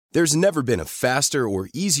There's never been a faster or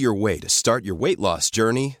easier way to start your weight loss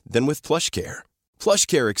journey than with PlushCare.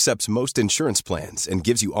 PlushCare accepts most insurance plans and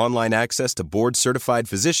gives you online access to board-certified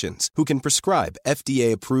physicians who can prescribe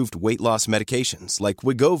FDA-approved weight loss medications like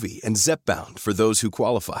Wegovy and Zepbound for those who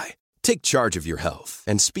qualify. Take charge of your health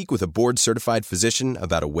and speak with a board-certified physician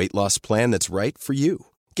about a weight loss plan that's right for you.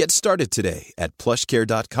 Get started today at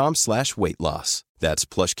plushcare.com/weight-loss. That's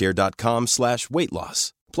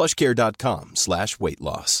plushcare.com/weight-loss.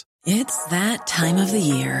 plushcare.com/weight-loss. It's that time of the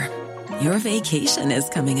year. Your vacation is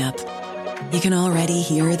coming up. You can already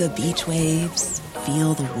hear the beach waves,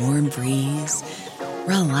 feel the warm breeze,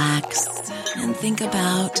 relax, and think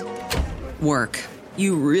about work.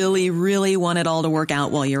 You really, really want it all to work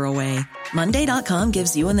out while you're away. Monday.com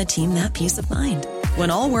gives you and the team that peace of mind. When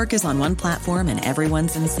all work is on one platform and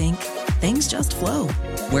everyone's in sync, things just flow.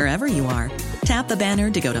 Wherever you are, tap the banner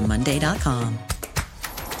to go to Monday.com.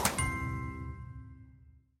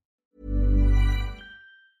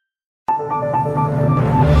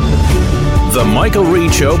 The Michael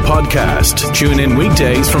Reade Show podcast. Tune in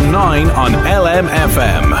weekdays from 9 on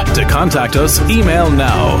LMFM. To contact us, email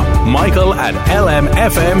now,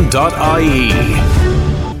 michael@lmfm.ie.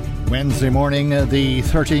 Wednesday morning, the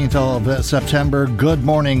 13th of September. Good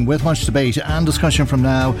morning, with much debate and discussion from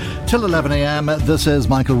now till 11 a.m. This is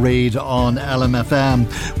Michael Reade on LMFM.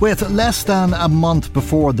 With less than a month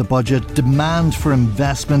before the budget, demand for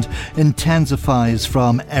investment intensifies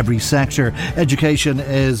from every sector. Education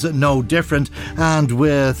is no different, and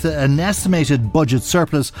with an estimated budget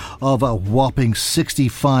surplus of a whopping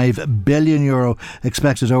 €65 billion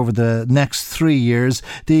expected over the next 3 years,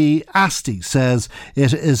 the ASTI says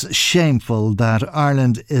it is shameful that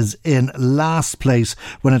Ireland is in last place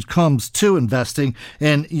when it comes to investing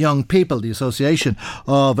in young people. The Association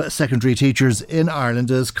of Secondary Teachers in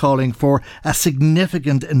Ireland is calling for a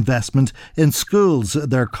significant investment in schools.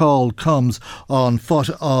 Their call comes on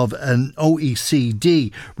foot of an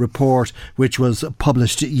OECD report which was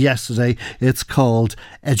published yesterday. It's called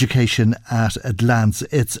Education at a Glance.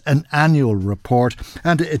 It's an annual report,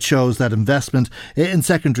 and it shows that investment in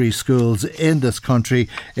secondary schools in this country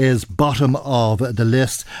is bottom of the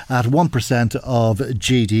list at 1% of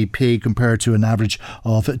GDP compared to an average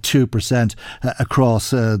of 2% across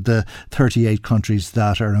the 38 countries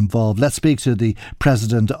that are involved. Let's speak to the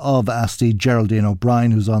president of ASTI, Geraldine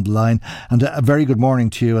O'Brien, who's on the line. And a very good morning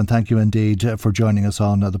to you, and thank you indeed for joining us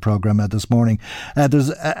on the programme this morning.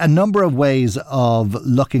 There's a number of ways of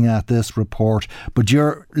looking at this report, but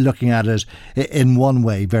you're looking at it in one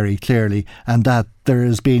way very clearly, and that there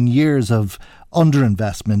has been years of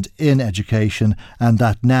underinvestment in education, and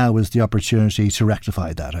that now is the opportunity to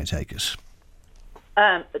rectify that, I take it.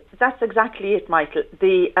 That's exactly it, Michael.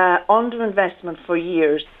 The underinvestment for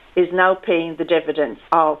years is now paying the dividends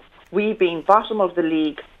of we being bottom of the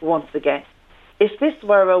league once again. If this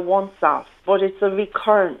were a once-off, but it's a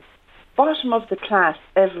recurrence, bottom of the class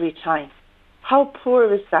every time, how poor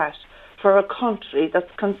is that for a country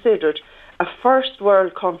that's considered a first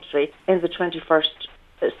world country in the 21st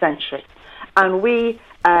century? And we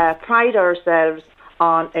pride ourselves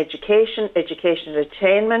on education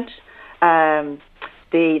attainment,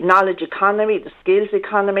 the knowledge economy, the skills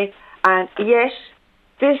economy, and yet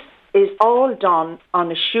this is all done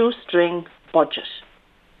on a shoestring budget.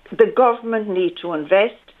 The government need to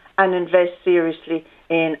invest, and invest seriously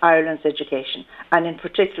in Ireland's education, and in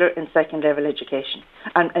particular in second level education,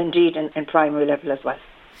 and indeed in primary level as well.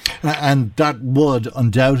 And that would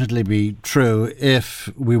undoubtedly be true if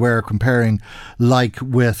we were comparing like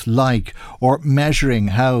with like, or measuring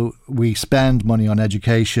how we spend money on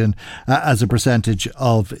education as a percentage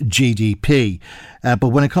of GDP. But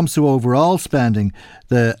when it comes to overall spending,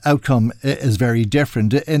 the outcome is very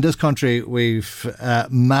different. In this country, we've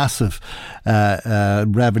massive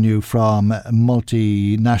revenue from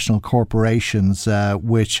multinational corporations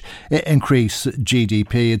which increase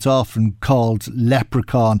GDP. It's often called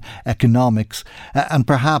leprechaun economics, and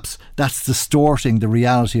perhaps that's distorting the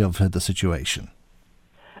reality of the situation.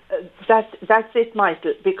 That's it,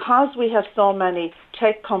 Michael. Because we have so many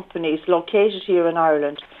tech companies located here in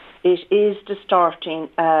Ireland, it is distorting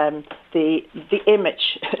the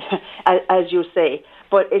image, as you say.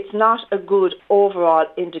 But it's not a good overall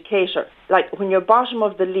indicator. Like when you're bottom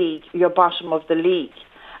of the league, you're bottom of the league.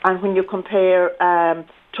 And when you compare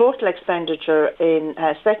total expenditure in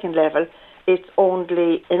second level, it's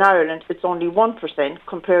only, in Ireland, it's only 1%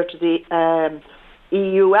 compared to the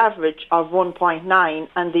EU average of 1.9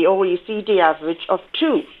 and the OECD average of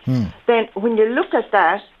 2. Then when you look at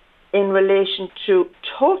that in relation to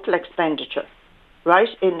total expenditure, right,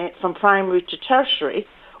 from primary to tertiary,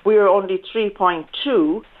 we are only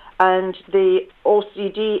 3.2, and the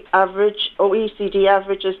OECD average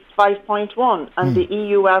is 5.1, and the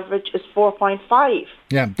EU average is 4.5.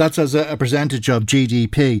 Yeah, that's as a percentage of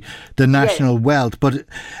GDP, the national wealth. But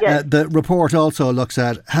the report also looks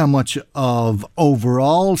at how much of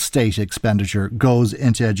overall state expenditure goes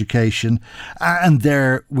into education, and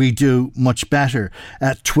there we do much better.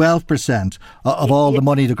 12% of all the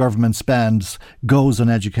money the government spends goes on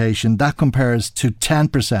education. That compares to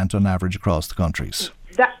 10% on average across the countries.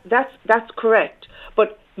 That's correct.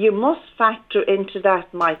 But you must factor into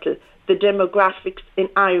that, Michael, the demographics in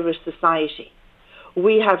Irish society.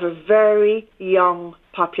 We have a very young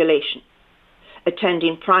population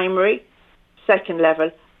attending primary, second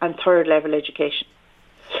level and third level education.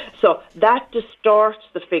 So that distorts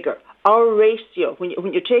the figure. Our ratio, when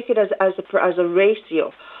you take it as a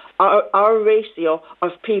ratio, our ratio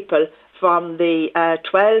of people from the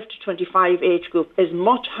 12 to 25 age group is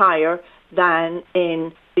much higher than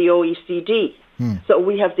in the OECD. So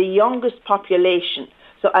we have the youngest population.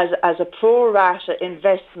 So as a pro rata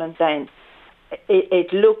investment then,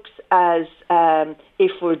 it looks as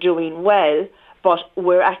if we're doing well, but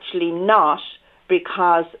we're actually not,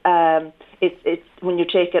 because it's when you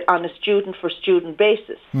take it on a student for student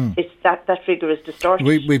basis, it's that figure is distorted.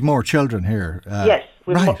 We've more children here. Yes.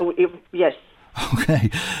 Yes. Okay,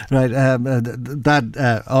 right.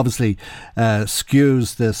 That obviously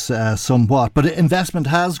skews this somewhat, but investment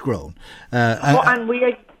has grown. And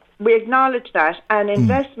we acknowledge that, and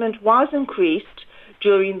investment was increased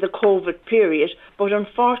during the COVID period, but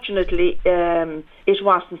unfortunately it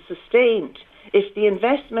wasn't sustained. If the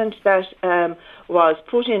investment that was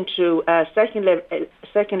put into second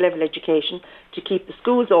level education to keep the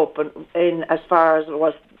schools open in as far as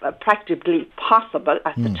was practically possible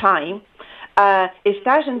at the time, if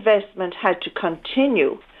that investment had to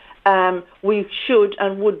continue, we should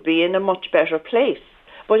and would be in a much better place.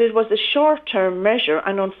 But it was a short-term measure,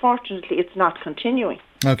 and unfortunately it's not continuing.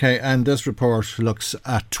 Okay, and this report looks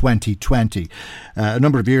at 2020, a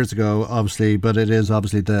number of years ago, obviously, but it is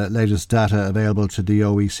obviously the latest data available to the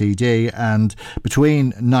OECD. And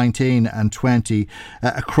between 19 and 20,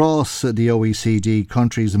 across the OECD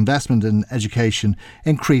countries, investment in education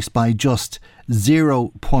increased by just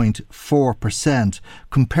 0.4%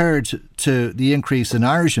 compared to the increase in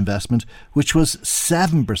Irish investment, which was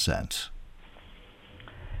 7%.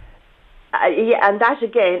 And that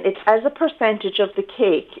again, it's as a percentage of the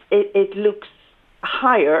cake, it looks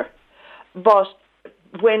higher, but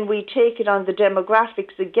when we take it on the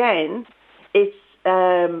demographics again, it's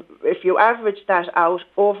if you average that out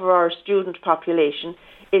over our student population,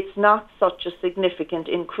 it's not such a significant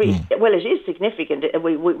increase. Well, it is significant.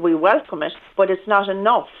 We welcome it, but it's not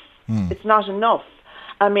enough. It's not enough.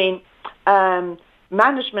 I mean,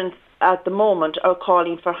 management at the moment are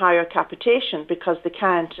calling for higher capitation because they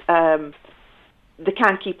can't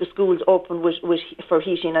keep the schools open for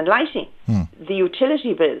heating and lighting, the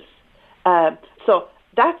utility bills. So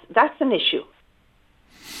that's an issue.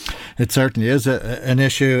 It certainly is an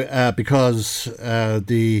issue because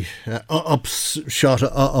the upshot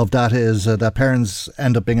of that is that parents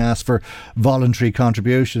end up being asked for voluntary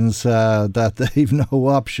contributions that they've no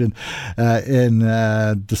option in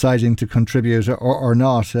deciding to contribute or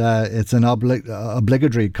not. It's an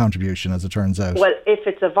obligatory contribution, as it turns out. Well, if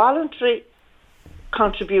it's a voluntary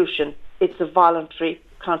contribution, it's a voluntary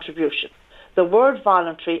contribution. The word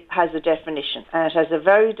voluntary has a definition, and it has a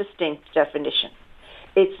very distinct definition.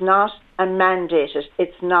 It's not a mandated,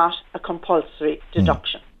 it's not a compulsory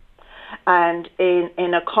deduction. And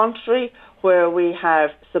in a country where we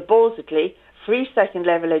have supposedly free second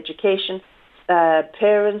level education,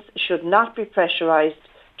 parents should not be pressurised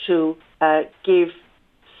to give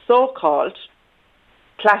so-called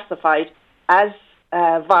classified as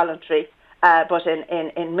voluntary, but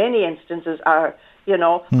in many instances are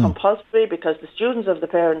compulsory, because the students of the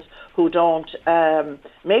parents who don't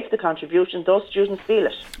make the contribution, those students feel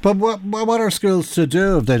it. But what are schools to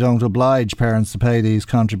do if they don't oblige parents to pay these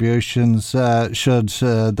contributions? Should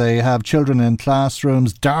they have children in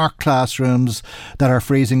classrooms, dark classrooms that are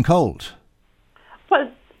freezing cold?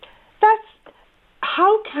 Well,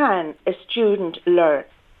 how can a student learn?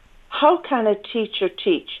 How can a teacher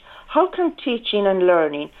teach? How can teaching and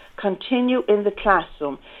learning continue in the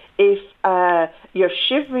classroom if you're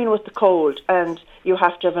shivering with the cold and you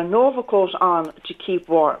have to have an overcoat on to keep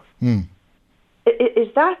warm?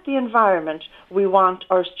 Is that the environment we want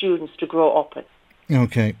our students to grow up in?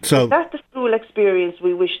 Okay, so is that the school experience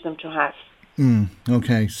we wish them to have?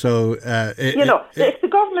 Okay, so if the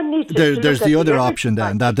government needs to there's the other option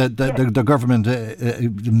then that the government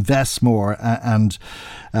invests more and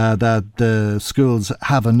that the schools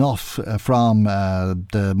have enough from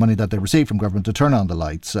the money that they receive from government to turn on the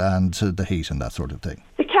lights and the heat and that sort of thing.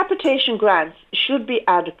 The capitation grants should be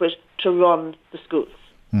adequate to run the schools.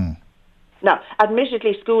 Now,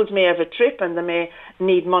 admittedly, schools may have a trip and they may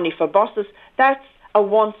need money for buses. That's a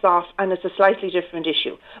once-off and it's a slightly different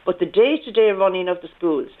issue. But the day-to-day running of the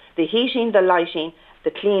schools, the heating, the lighting,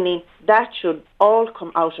 the cleaning, that should all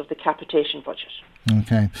come out of the capitation budget.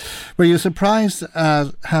 Okay. Were you surprised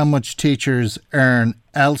at how much teachers earn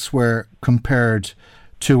elsewhere compared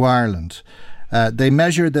to Ireland? They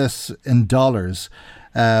measure this in dollars,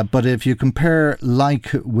 but if you compare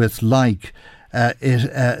like with like, it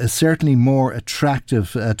is certainly more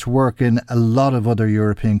attractive to work in a lot of other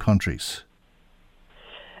European countries.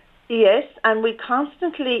 Yes, and we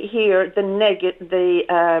constantly hear the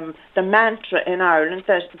mantra in Ireland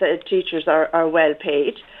that the teachers are well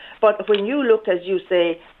paid. But when you look, as you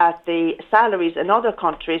say, at the salaries in other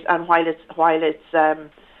countries, and while it's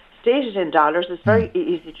stated in dollars, it's very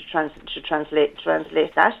easy to translate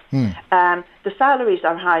that. The salaries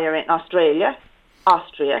are higher in Australia,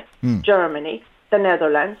 Austria, Germany, the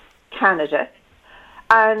Netherlands, Canada,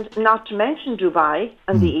 and not to mention Dubai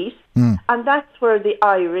and the East. And that's where the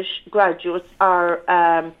Irish graduates are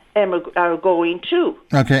going to.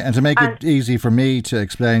 Okay, and to make it easy for me to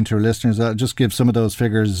explain to our listeners, I'll just give some of those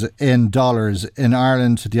figures in dollars. In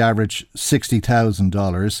Ireland, the average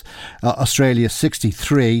 $60,000, Australia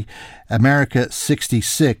 63, America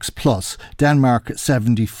 66 plus, Denmark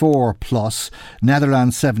 74 plus,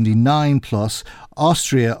 Netherlands 79 plus,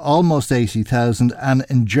 Austria almost 80,000, and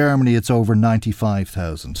in Germany it's over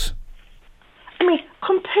 95,000. I mean,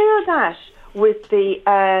 compare that with the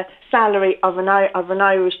salary of an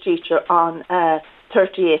Irish teacher on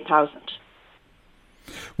 38,000.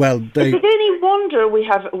 Well, is it any wonder we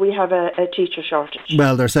have a teacher shortage?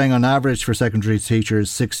 Well, they're saying on average for secondary teachers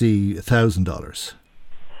 $60,000.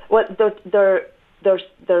 Well,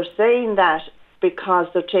 they're saying that because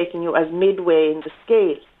they're taking you as midway in the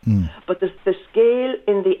scale. But the scale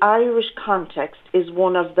in the Irish context is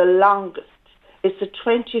one of the longest. It's a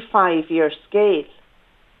 25-year scale.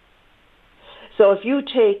 So if you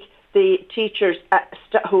take the teachers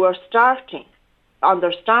who are starting on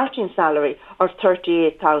their starting salary of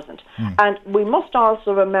 38,000, and we must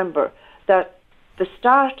also remember that the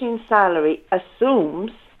starting salary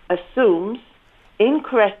assumes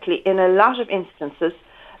incorrectly in a lot of instances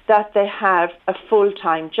that they have a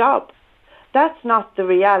full-time job. That's not the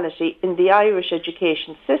reality in the Irish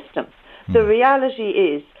education system. The reality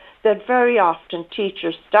is that very often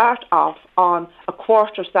teachers start off on a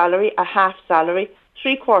quarter salary, a half salary,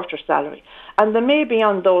 three-quarter salary, and they may be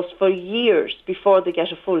on those for years before they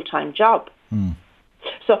get a full-time job.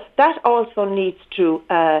 So that also needs to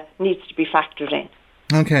be factored in.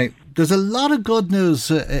 Okay, there's a lot of good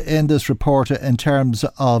news in this report in terms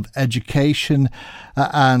of education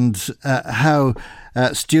and how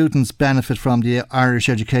students benefit from the Irish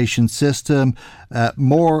education system.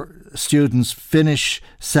 More students finish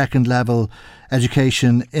second level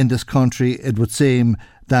education in this country, it would seem,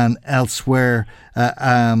 than elsewhere.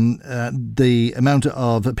 The amount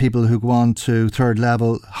of people who go on to third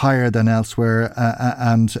level higher than elsewhere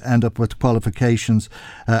and end up with qualifications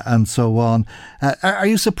and so on. Are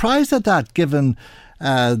you surprised at that, given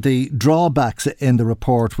the drawbacks in the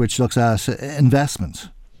report, which looks at investment?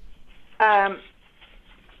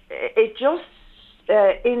 It just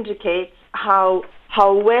indicates how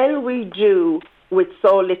well we do with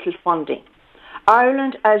so little funding.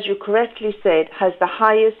 Ireland, as you correctly said, has the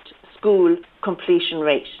highest school completion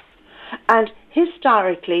rate. And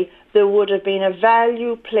historically, there would have been a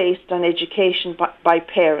value placed on education by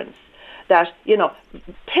parents. That,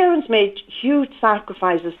 parents made huge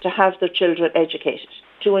sacrifices to have their children educated,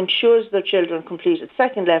 to ensure their children completed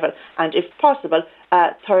second level and, if possible,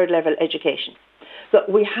 third level education. So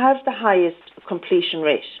we have the highest completion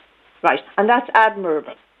rate, right? And that's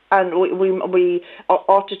admirable. And we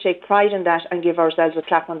ought to take pride in that and give ourselves a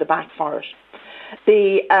clap on the back for it.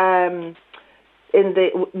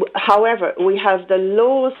 However, we have the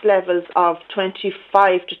lowest levels of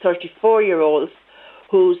 25 to 34-year-olds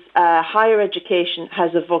whose higher education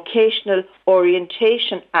has a vocational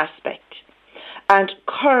orientation aspect. And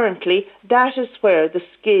currently, that is where the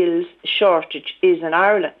skills shortage is in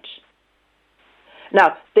Ireland.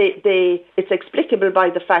 Now, it's explicable by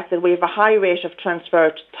the fact that we have a high rate of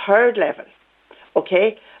transfer to third level,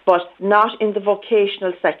 okay, but not in the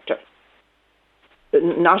vocational sector.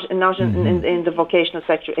 not in the vocational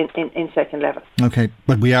sector in second level. Okay,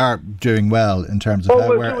 but we are doing well in terms of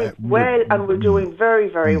we're doing well, and we're doing very,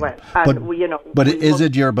 very well. And but is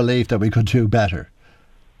it your belief that we could do better?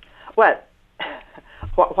 Well,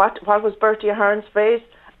 what was Bertie Ahern's phrase?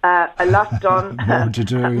 A lot done, more to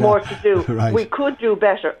do. Right. We could do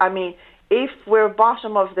better. I mean, if we're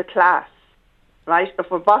bottom of the class, right? If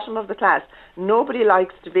we're bottom of the class, nobody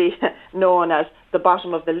likes to be known as the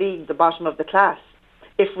bottom of the league, the bottom of the class.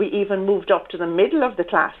 If we even moved up to the middle of the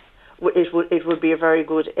class, it would be a very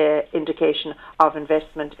good indication of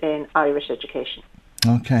investment in Irish education.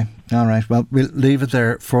 Okay, all right. Well, we'll leave it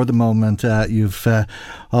there for the moment. You've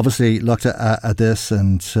obviously looked at this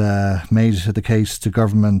and made the case to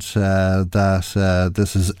government that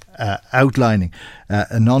this is outlining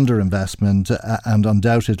an underinvestment, and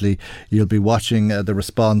undoubtedly you'll be watching the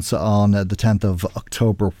response on the 10th of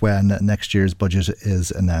October when next year's budget is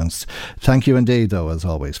announced. Thank you indeed, though, as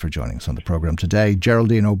always, for joining us on the programme today.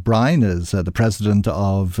 Geraldine O'Brien is the president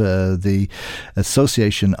of the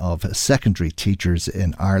Association of Secondary Teachers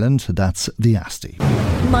in Ireland. That's the ASTI.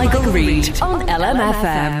 Michael Reade on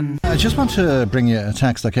LMFM. I just want to bring you a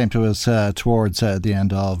text that came to us towards the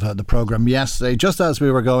end of the programme yesterday, just as we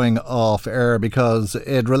were going off air, because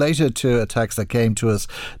it related to a text that came to us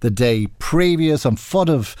the day previous on foot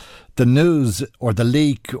of the news or the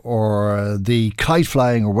leak or the kite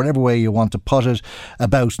flying or whatever way you want to put it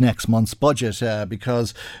about next month's budget,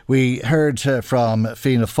 because we heard from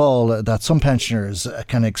Fianna Fáil that some pensioners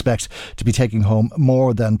can expect to be taking home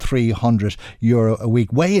more than €300 a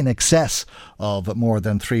week, way in excess of more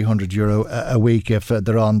than €300 a week if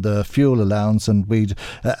they're on the fuel allowance. And we'd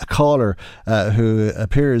a caller who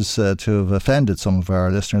appears to have offended some of our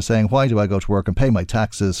listeners, saying, why do I go to work and pay my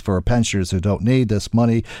taxes for pensioners who don't need this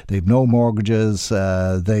money? They've no mortgages,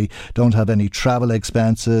 they don't have any travel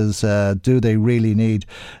expenses, do they really need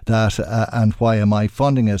that, and why am I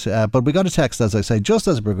funding it? But we got a text, as I say, just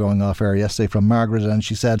as we were going off air yesterday, from Margaret, and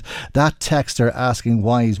she said that texter asking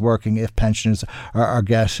why he's working if pensioners are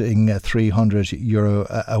getting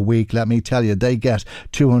 €300 a week. Let me tell you, they get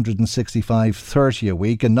 €265.30 a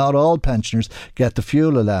week, and not all pensioners get the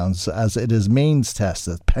fuel allowance, as it is means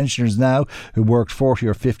tested. Pensioners now who worked 40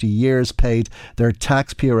 or 50 years paid their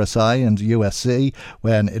tax, PRSI and USC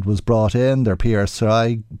when it was brought in. Their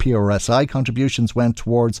PRSI contributions went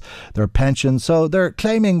towards their pension, so they're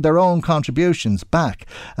claiming their own contributions back,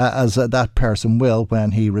 as that person will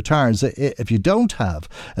when he retires. If you don't have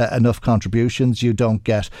enough contributions, you don't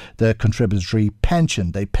get the contributory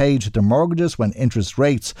pension. They paid their mortgages when interest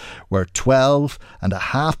rates were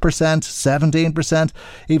 12.5%, 17%,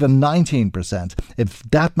 even 19%. If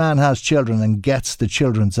that man has children and gets the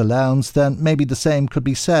children's allowance, then maybe the same could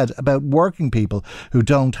be said about working people who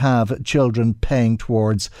don't have children paying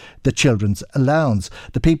towards the children's allowance.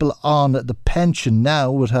 The people on the pension now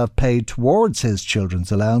would have paid towards his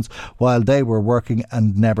children's allowance while they were working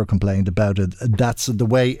and never complained about it. That's the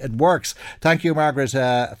way it works. Thank you, Margaret,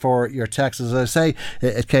 for your text. As I say,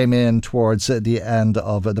 it came in towards the end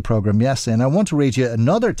of the programme yesterday, and I want to read you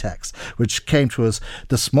another text which came to us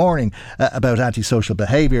this morning about antisocial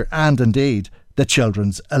behaviour and indeed the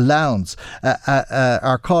children's allowance.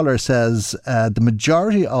 Our caller says the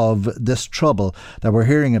majority of this trouble that we're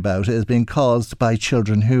hearing about is being caused by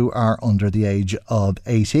children who are under the age of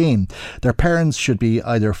 18. Their parents should be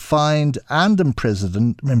either fined and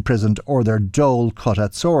imprisoned or their dole cut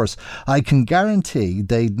at source. I can guarantee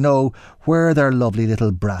they'd know where their lovely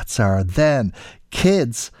little brats are then.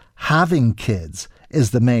 Kids having kids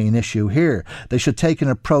is the main issue here. They should take an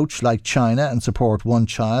approach like China and support one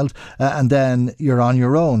child, and then you're on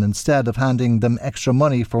your own, instead of handing them extra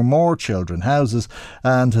money for more children, houses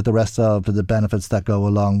and the rest of the benefits that go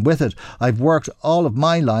along with it. I've worked all of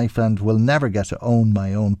my life and will never get to own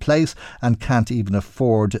my own place and can't even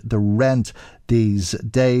afford the rent these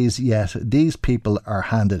days, yet these people are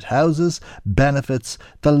handed houses, benefits,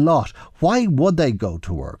 the lot. Why would they go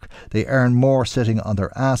to work? They earn more sitting on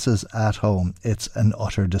their asses at home. It's an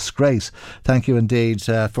utter disgrace. Thank you indeed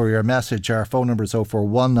for your message. Our phone number is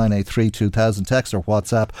 041 983 2000. Text or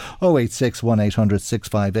WhatsApp 086 1800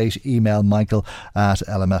 658. Email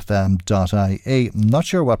michael@lmfm.ie. I'm not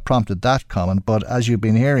sure what prompted that comment, but as you've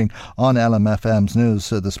been hearing on LMFM's news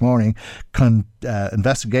this morning,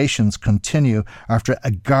 investigations continue after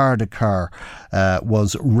a Garda car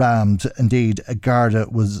was rammed. Indeed, a Garda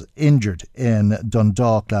was injured in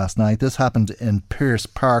Dundalk last night. This happened in Pearse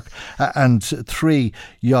Park, and 3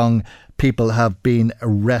 young people have been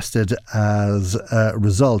arrested as a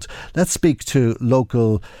result. Let's speak to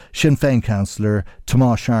local Sinn Féin councillor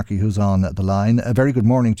Tomás Sharkey, who's on the line. A very good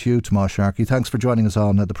morning to you, Tomás Sharkey. Thanks for joining us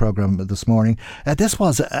on the programme this morning. This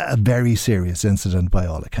was a very serious incident by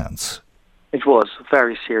all accounts. It was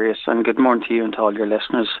very serious, and good morning to you and to all your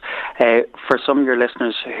listeners. For some of your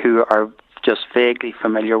listeners who are just vaguely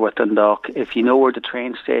familiar with Dundalk, if you know where the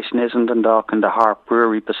train station is in Dundalk and the Harp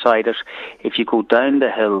Brewery beside it, if you go down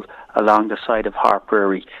the hill along the side of Harp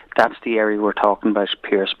Brewery, that's the area we're talking about,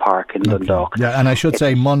 Pearse Park in Dundalk. Yeah, and I should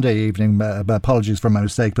say Monday evening, apologies for my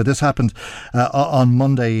mistake, but this happened on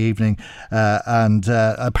Monday evening, and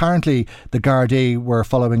apparently the Gardaí were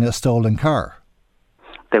following a stolen car.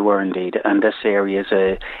 They were indeed, and this area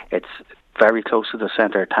it's very close to the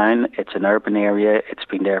centre of town. It's an urban area. It's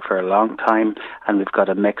been there for a long time, and we've got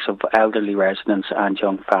a mix of elderly residents and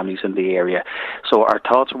young families in the area. So our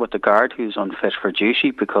thoughts are with the guard who's unfit for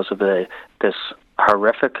duty because of this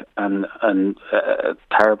horrific and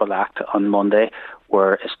terrible act on Monday,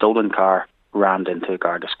 where a stolen car rammed into a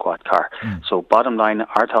Garda squad car. So bottom line,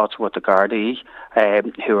 our thoughts with the Gardaí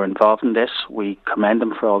who are involved in this. We commend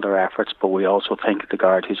them for all their efforts, but we also think the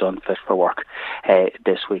guard who's unfit for work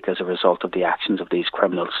this week as a result of the actions of these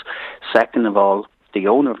criminals. Second of all, the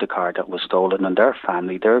owner of the car that was stolen and their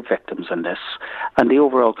family, they're victims in this, and the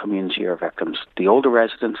overall community are victims. The older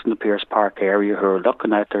residents in the Pearse Park area who are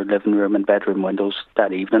looking out their living room and bedroom windows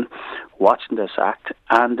that evening, watching this act,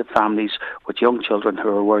 and the families with young children who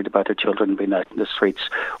are worried about their children being out in the streets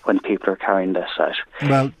when people are carrying this out.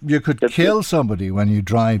 Well, you could kill somebody when you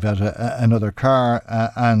drive at another car,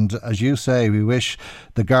 and as you say, we wish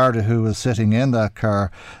the Garda who was sitting in that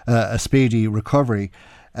car a speedy recovery.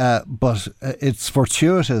 But it's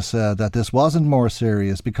fortuitous that this wasn't more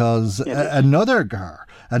serious, because another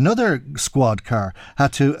squad car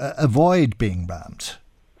had to avoid being rammed.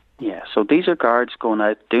 Yeah, so these are guards going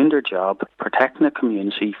out, doing their job, protecting the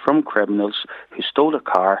community from criminals who stole a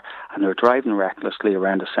car and are driving recklessly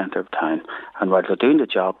around the centre of town. And while they're doing the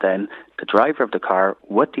job then, the driver of the car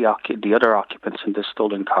with the other occupants in this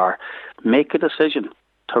stolen car make a decision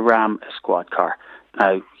to ram a squad car.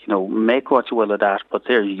 Now, make what you will of that, but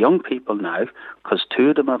they're young people now, because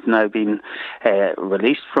two of them have now been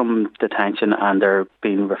released from detention and they're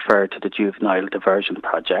being referred to the Juvenile Diversion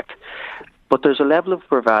Project. But there's a level of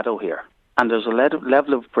bravado here, and there's a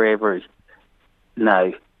level of bravery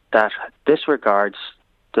now that disregards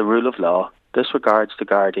the rule of law, disregards the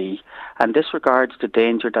Gardaí, and disregards the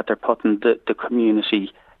danger that they're putting the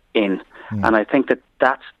community in. And I think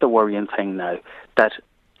that's the worrying thing now, that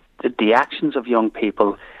the actions of young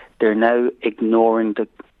people, they're now ignoring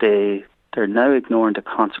the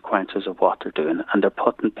consequences of what they're doing, and they're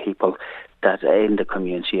putting people that are in the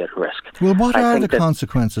community at risk. Well, what are the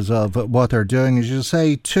consequences of what they're doing? As you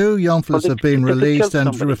say, two young fellas have been released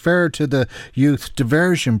and referred to the youth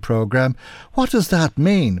diversion programme. What does that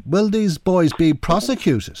mean? Will these boys be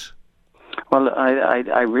prosecuted? Well,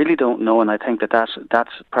 I really don't know, and I think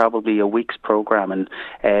that's probably a week's programme, and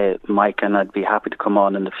Mike, and I'd be happy to come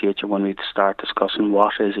on in the future when we start discussing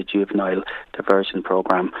what is a juvenile diversion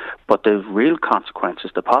programme. But the real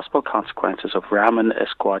consequences, the possible consequences of ramming a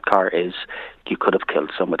squad car is you could have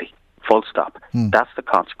killed somebody. Full stop. That's the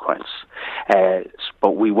consequence.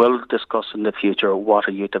 But we will discuss in the future what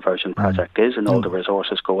a youth diversion project is, and all the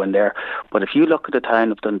resources go in there. But if you look at the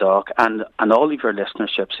town of Dundalk and all of your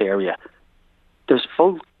listenership's area, there's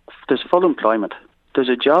full employment. There's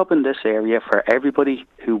a job in this area for everybody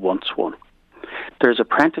who wants one. There's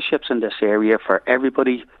apprenticeships in this area for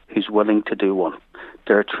everybody who's willing to do one.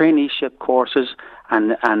 There are traineeship courses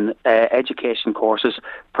and education courses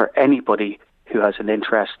for anybody who has an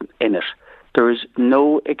interest in it. There is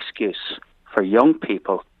no excuse for young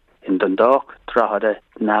people in Dundalk, Drogheda,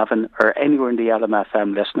 Navan, or anywhere in the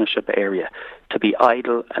LMFM listenership area to be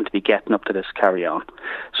idle and to be getting up to this carry-on.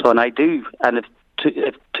 So,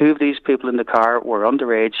 if two of these people in the car were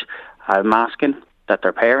underage, I'm asking that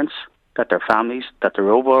their parents, that their families, that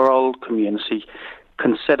their overall community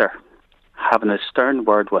consider having a stern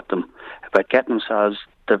word with them about getting themselves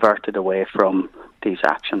diverted away from these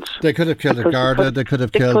actions. They could have killed a Garda. They could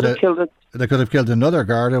have killed another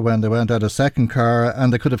Garda when they went out a second car,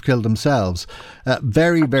 and they could have killed themselves.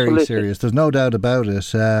 Very, very serious. There's no doubt about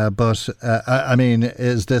it. But I mean,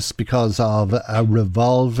 is this because of a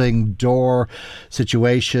revolving door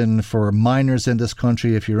situation for minors in this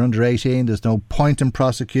country? If you're under 18, there's no point in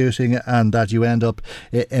prosecuting, and that you end up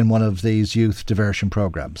in one of these youth diversion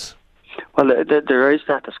programmes. Well, there is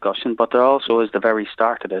that discussion, but there also is the very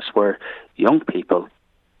start of this, where young people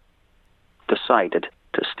decided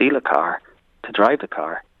to steal a car, to drive the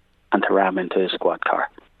car, and to ram into a squad car.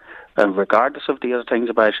 regardless of the other things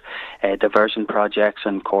about diversion projects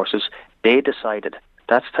and courses, they decided.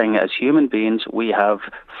 That's the thing, as human beings, we have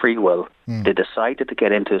free will. They decided to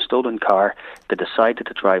get into a stolen car, they decided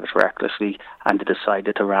to drive it recklessly, and they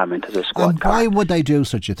decided to ram into the squad car. Why would they do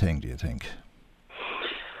such a thing, do you think?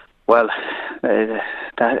 Well,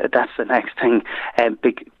 that's the next thing.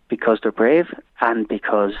 Because they're brave, and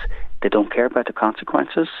because they don't care about the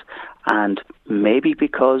consequences, and maybe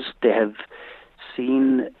because they have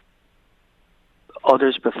seen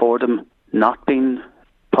others before them not being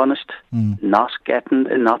punished, not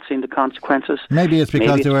seeing the consequences. Maybe it's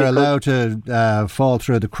because they were allowed to fall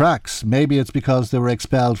through the cracks. Maybe it's because they were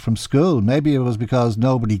expelled from school. Maybe it was because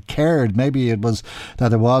nobody cared. Maybe it was that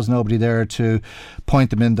there was nobody there to point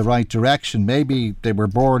them in the right direction. Maybe they were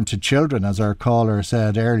born to children, as our caller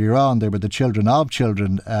said earlier on. They were the children of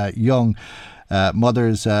children, young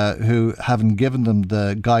mothers who haven't given them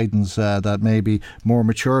the guidance that maybe more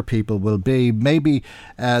mature people will be. Maybe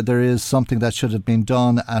there is something that should have been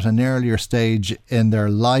done at an earlier stage in their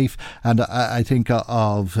life. And I think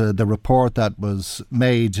of the report that was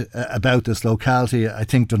made about this locality. I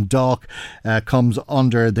think Dundalk comes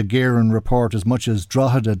under the Gearan report as much as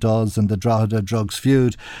Drogheda does, and the Drogheda drugs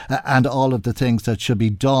feud, and all of the things that should be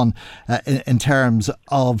done in terms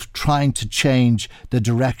of trying to change the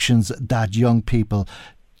directions that young people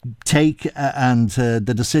take and the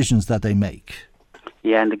decisions that they make.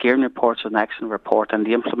 Yeah, and the Gearan report's an excellent report, and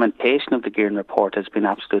the implementation of the Gearan report has been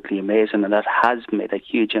absolutely amazing, and that has made a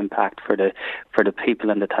huge impact for the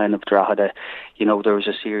people in the town of Drogheda. You know, there was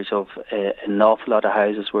a series of an awful lot of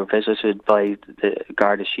houses were visited by the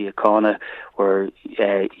Garda Síochána, where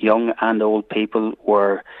young and old people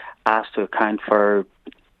were asked to account for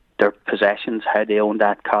their possessions, how they own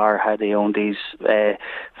that car, how they own these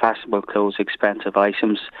fashionable clothes, expensive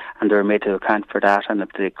items, and they were made to account for that, and if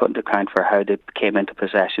they couldn't account for how they came into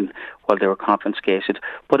possession, well, they were confiscated.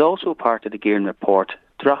 But also part of the Gearan report,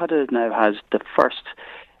 Drogheda now has the first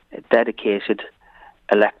dedicated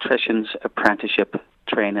electricians apprenticeship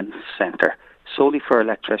training centre, solely for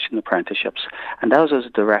electrician apprenticeships, and that was as a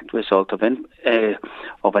direct result of an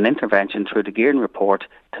intervention through the Gearan report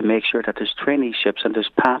to make sure that there's traineeships and there's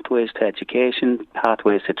pathways to education,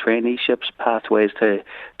 pathways to traineeships, pathways to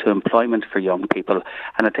employment for young people,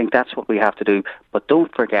 and I think that's what we have to do. But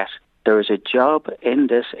don't forget, there is a job in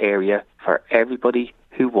this area for everybody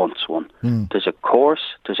who wants one. There's a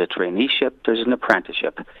course, there's a traineeship, there's an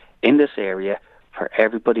apprenticeship in this area for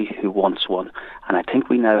everybody who wants one, and I think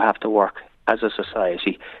we now have to work as a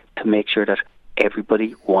society to make sure that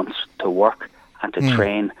everybody wants to work and to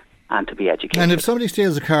train and to be educated. And if somebody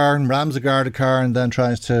steals a car and rams a Garda car and then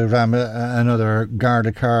tries to ram another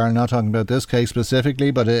Garda car, I'm not talking about this case specifically,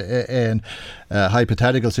 but in a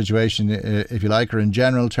hypothetical situation, if you like, or in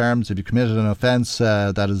general terms, if you committed an offence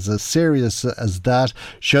that is as serious as that,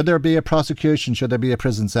 should there be a prosecution? Should there be a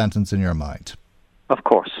prison sentence in your mind? Of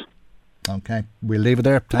course. Okay, we'll leave it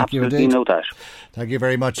there. Thank you indeed. No doubt. Thank you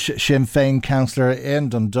very much, Sinn Féin councillor in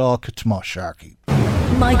Dundalk, Tomas Sharkey.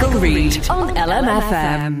 Michael Reade on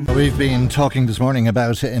LMFM. We've been talking this morning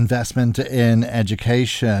about investment in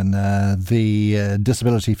education. The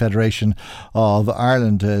Disability Federation of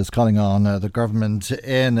Ireland is calling on the government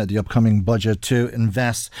in the upcoming budget to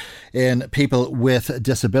invest in people with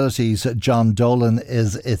disabilities. John Dolan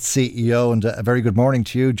is its CEO, and a very good morning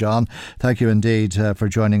to you, John. Thank you indeed for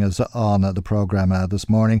joining us on the programme this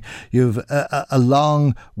morning. You've a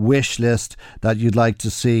long wish list that you'd like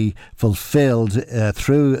to see fulfilled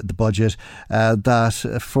through the budget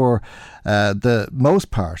that for the most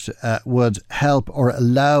part would help or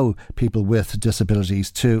allow people with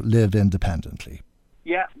disabilities to live independently.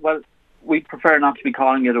 Yeah, well, we prefer not to be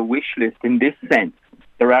calling it a wish list in this sense.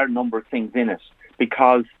 There are a number of things in it,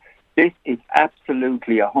 because this is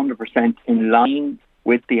absolutely 100% in line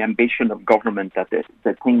with the ambition of government, that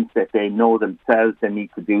the things that they know themselves they need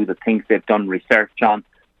to do, the things they've done research on.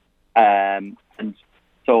 And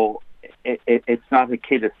so it's not a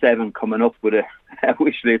kid of 7 coming up with a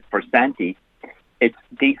wish list for Santi.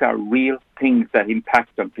 These are real things that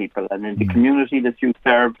impact on people. And in the community that you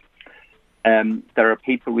serve, there are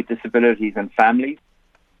people with disabilities and families.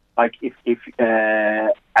 Like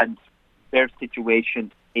and their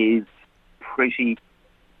situation is pretty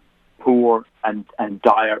poor and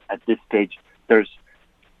dire at this stage. There's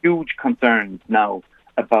huge concerns now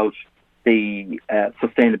about the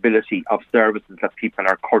sustainability of services that people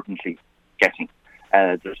are currently getting.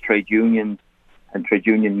 There's trade unions and trade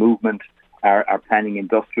union movement are planning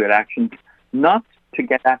industrial actions, not to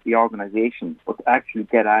get at the organisations, but to actually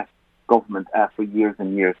get at government for years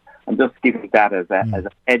and years. I'm just giving that as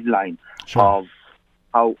a headline of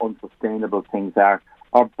how unsustainable things are.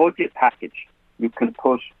 our budget package, you can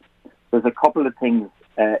put, there's a couple of things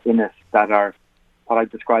in it that are what I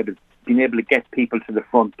describe as being able to get people to the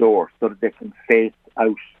front door so that they can face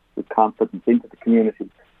out with confidence into the community.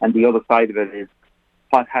 And the other side of it is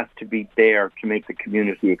what has to be there to make the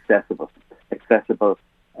community accessible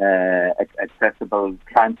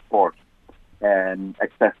transport,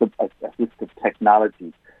 assistive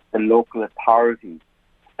technology. The local authorities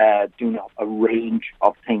doing a range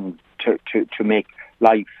of things to make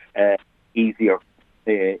life easier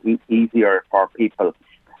for people,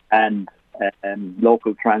 and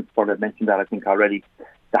local transport. I mentioned that I think already.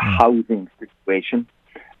 The housing situation,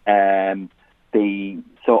 and then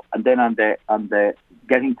on the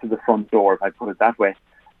getting to the front door, if I put it that way,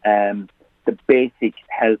 the basic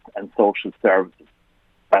health and social services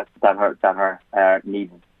that are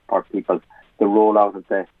needed for people. The rollout of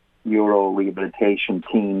the Euro rehabilitation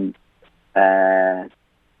teams, the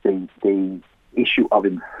issue of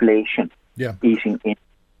inflation, eating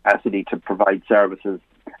incapacity to provide services,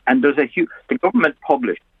 and there's the government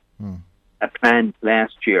published a plan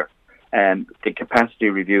last year, the capacity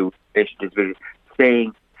review initiative,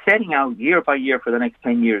 setting out year by year for the next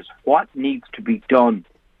 10 years what needs to be done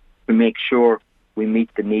to make sure we meet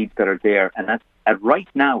the needs that are there. And right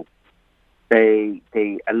now, a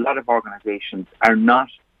lot of organisations are not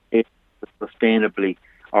able to sustainably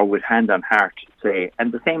or with hand on heart say,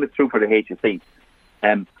 and the same is true for the HSE,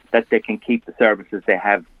 that they can keep the services they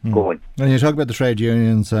have going. When you talk about the trade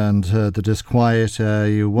unions and the disquiet,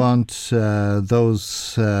 you want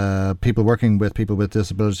those people working with people with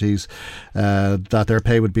disabilities, that their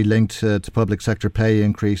pay would be linked to public sector pay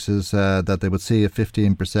increases, that they would see a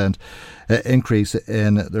 15% increase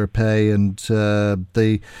in their pay, and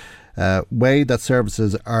the way that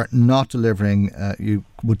services are not delivering, you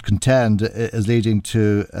would contend, is leading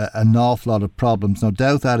to an awful lot of problems. No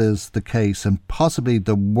doubt that is the case, and possibly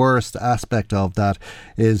the worst aspect of that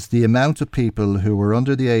is the amount of people who are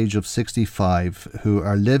under the age of 65 who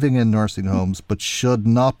are living in nursing homes but should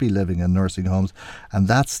not be living in nursing homes, and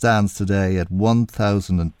that stands today at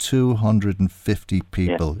 1,250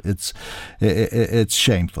 people. Yeah. It's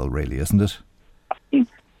shameful, really, isn't it?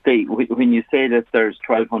 When you say that there's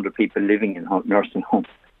 1,200 people living in nursing homes,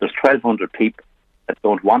 there's 1,200 people that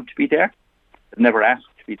don't want to be there, that never asked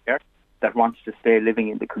to be there, that wants to stay living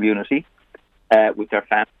in the community with their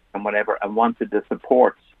family and whatever, and wanted the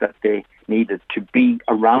supports that they needed to be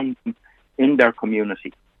around them in their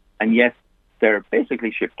community. And yet they're basically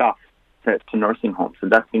shipped off to nursing homes,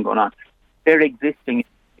 and that's been going on. They're existing in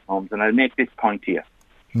homes, and I'll make this point to you.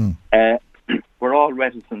 We're all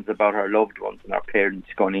reticent about our loved ones and our parents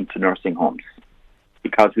going into nursing homes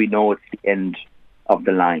because we know it's the end of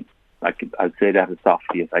the line. I'll say that as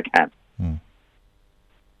softly as I can.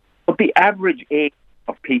 But the average age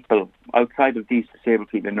of people outside of these disabled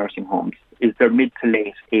people in nursing homes is their mid to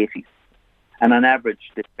late 80s. And on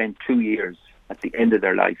average, they spend 2 years at the end of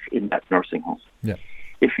their life in that nursing home. Yeah.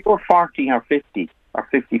 If you're 40 or 50 or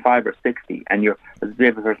 55 or 60 and you're a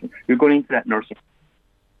disabled person, you're going into that nursing home,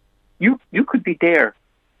 you could be there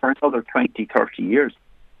for another 20, 30 years,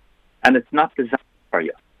 and it's not designed for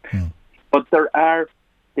you. But there are,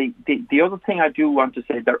 the other thing I do want to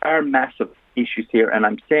say, there are massive issues here, and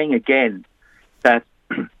I'm saying again that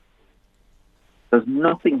there's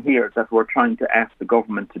nothing here that we're trying to ask the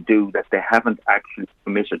government to do that they haven't actually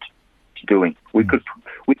committed to doing. We could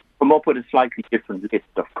come up with a slightly different list,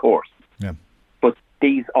 of course, but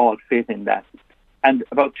these all fit in that. And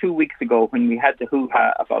about 2 weeks ago, when we had the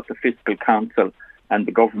hoo-ha about the Fiscal Council and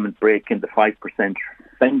the government breaking the 5%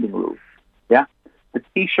 spending rule, the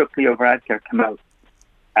Taoiseach Leo Varadkar came out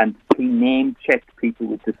and he name-checked people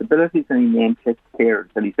with disabilities and he name-checked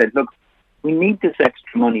carers. And he said, look, we need this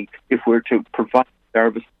extra money if we're to provide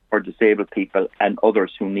service for disabled people and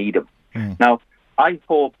others who need them. Now, I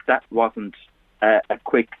hope that wasn't a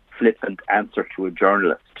quick, flippant answer to a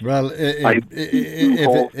journalist. Well,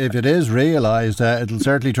 if it is realised, it'll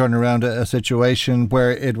certainly turn around a situation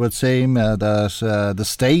where it would seem that the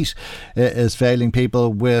state is failing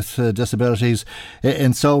people with disabilities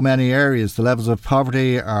in so many areas. The levels of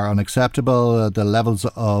poverty are unacceptable, the levels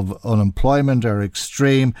of unemployment are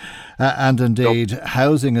extreme, and indeed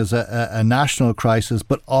housing is a national crisis,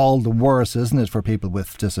 but all the worse, isn't it, for people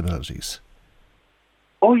with disabilities?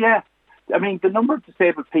 Oh, yeah. I mean, the number of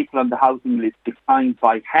disabled people on the housing list declined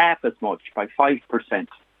by half as much, by 5%,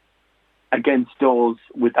 against those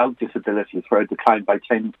without disabilities, where it declined by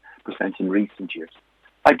 10% in recent years.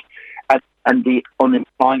 And the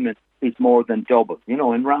unemployment is more than double. You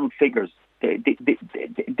know, in round figures,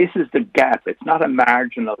 this is the gap. It's not a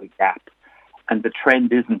marginal gap. And the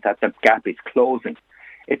trend isn't that the gap is closing.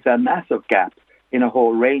 It's a massive gap. in a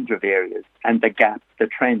whole range of areas, and the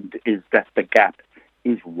trend is that the gap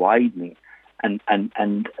is widening and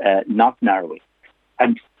not narrowing.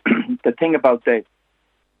 And the thing about that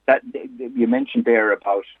you mentioned there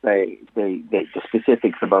about the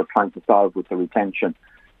specifics about trying to solve with the retention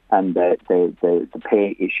and the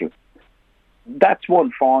pay issue, that's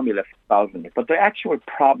one formula for solving it. But the actual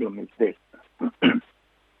problem is this,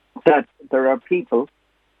 that there are people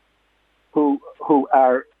who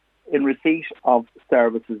are in receipt of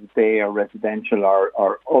services, they are residential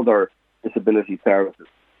or other disability services,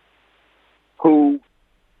 who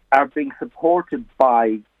are being supported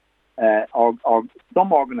by or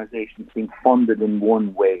some organisations being funded in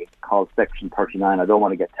one way called Section 39. I don't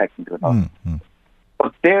want to get technical about it.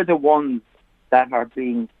 But they're the ones that are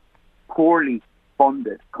being poorly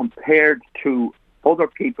funded compared to other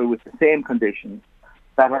people with the same conditions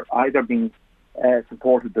that are either being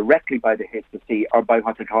supported directly by the HSE or by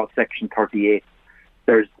what they call Section 38.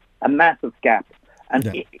 There's a massive gap. And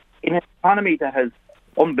in an economy that has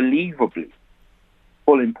unbelievably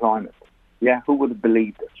full employment, who would have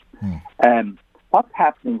believed it? What's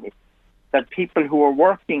happening is that people who are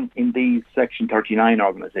working in these Section 39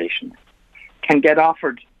 organisations can get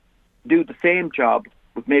offered do the same job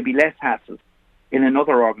with maybe less hassle in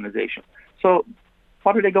another organisation. So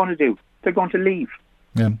what are they going to do? They're going to leave.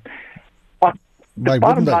 Yeah. But the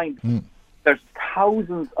bottom line, there's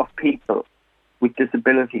thousands of people with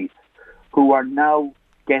disabilities who are now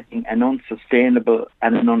getting an unsustainable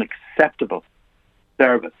and an unacceptable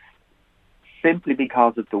service simply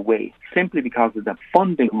because of the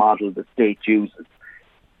funding model the state uses.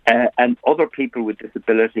 And other people with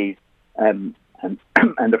disabilities and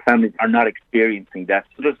their families are not experiencing that.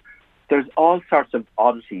 So there's all sorts of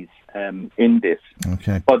oddities in this.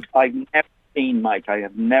 Okay. But I've never seen, Mike, I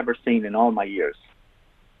have never seen in all my years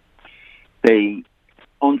the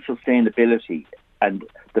unsustainability and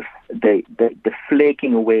the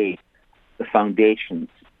flaking away the foundations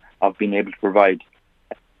of being able to provide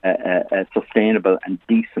sustainable and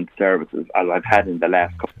decent services as I've had in the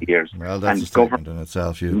last couple of years. Well, that's a statement in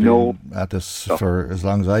itself. You've been at this for as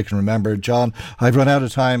long as I can remember. John, I've run out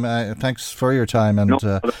of time. Thanks for your time, and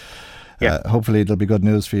hopefully it'll be good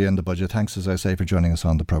news for you in the budget. Thanks, as I say, for joining us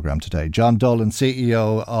on the programme today. John Dolan,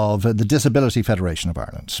 CEO of the Disability Federation of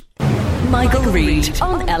Ireland. Michael Reade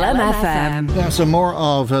on LMFM. Yeah, so more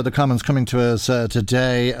of the comments coming to us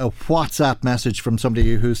today. A WhatsApp message from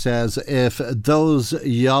somebody who says, if those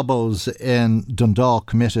yobbos in Dundalk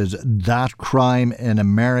committed that crime in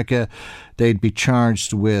America, they'd be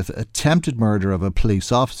charged with attempted murder of a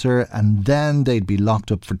police officer and then they'd be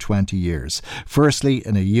locked up for 20 years. Firstly,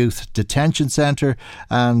 in a youth detention centre,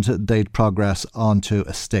 and they'd progress onto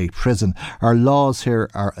a state prison. Our laws here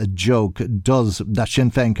are a joke. Does that Sinn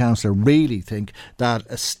Féin councillor really think that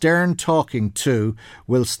a stern talking to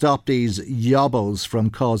will stop these yobbos from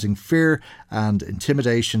causing fear and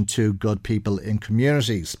intimidation to good people in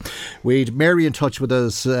communities? We'd Mary in touch with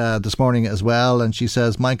us this morning as well, and she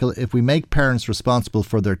says, Michael, if we make parents responsible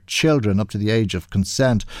for their children up to the age of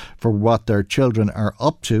consent for what their children are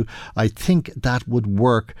up to, I think that would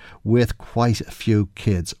work with quite a few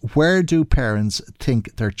kids. Where do parents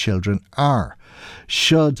think their children are?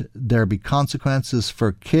 Should there be consequences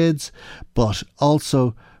for kids, but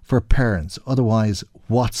also for parents? Otherwise,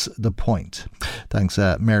 what's the point? Thanks,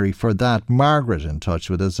 Mary, for that. Margaret in touch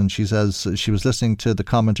with us, and she says she was listening to the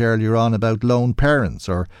comment earlier on about lone parents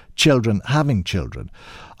or children having children.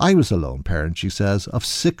 I was a lone parent, she says, of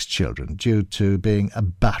 6 children due to being a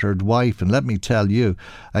battered wife. And let me tell you,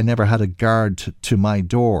 I never had a guard to my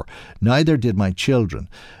door. Neither did my children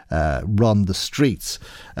run the streets.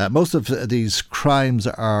 Most of these crimes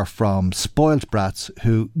are from spoilt brats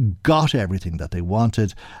who got everything that they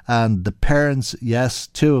wanted. And the parents, yes,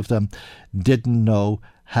 2 of them, didn't know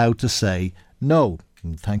how to say no.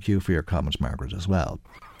 And thank you for your comment, Margaret, as well.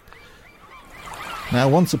 Now,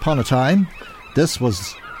 once upon a time, this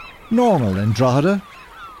was normal in Drogheda,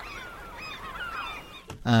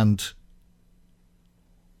 and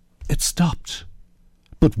it stopped.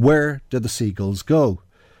 But where did the seagulls go?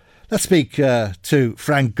 Let's speak to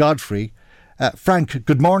Frank Godfrey. Frank,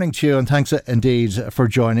 good morning to you, and thanks indeed for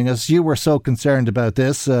joining us. You were so concerned about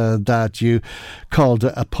this that you called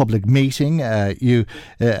a public meeting. You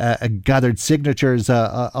gathered signatures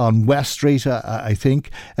on West Street, I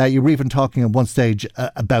think. You were even talking at one stage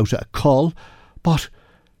about a cull. But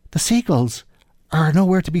the seagulls are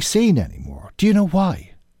nowhere to be seen anymore. Do you know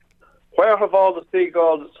why? Where have all the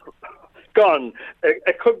seagulls gone?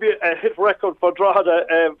 It could be a hit record for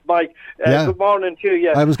Drogheda, Mike. Good morning to you.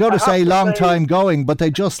 I was going to say long time going, but they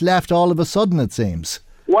just left all of a sudden, it seems.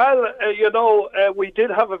 Well, we did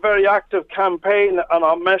have a very active campaign, and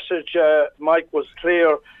our message, Mike, was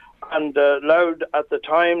clear and loud at the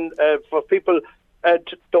time for people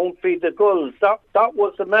to don't feed the gulls. That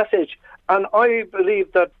was the message, and I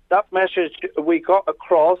believe that message we got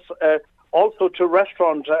across also to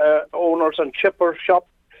restaurant owners and chipper shops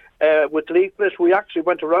with leaflets. We actually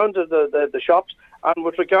went around to the shops, and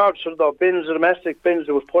with regards to the bins, the domestic bins,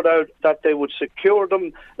 it was put out that they would secure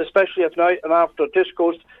them, especially at night and after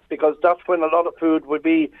discos, because that's when a lot of food would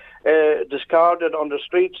be discarded on the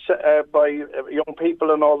streets by young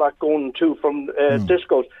people and all that going to from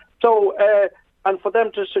discos. So, and for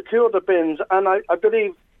them to secure the bins, and I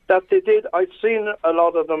believe that they did. I've seen a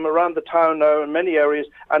lot of them around the town now in many areas,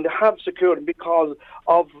 and they have secured them because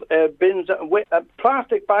of bins.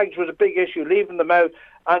 Plastic bags was a big issue, leaving them out,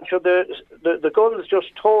 and so the gulls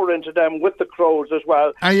just tore into them with the crows as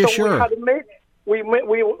well. Are you sure? I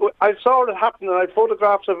saw it happen, and I had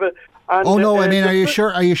photographs of it. And, are you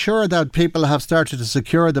sure? Are you sure that people have started to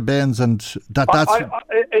secure the bins and that's?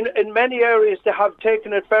 In many areas, they have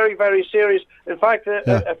taken it very, very serious. In fact,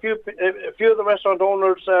 a few of the restaurant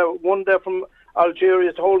owners, one there from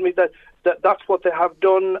Algeria, told me that that's what they have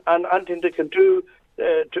done, and anything they can do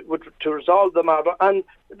to resolve the matter. And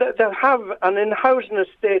they have, and in housing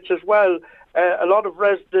estates as well, a lot of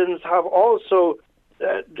residents have also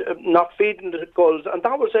not feeding the gulls, and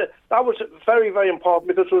that was very, very important,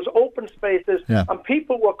 because there was open spaces and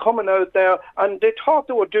people were coming out there and they thought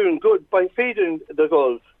they were doing good by feeding the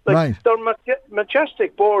gulls. They're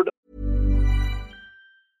majestic birds.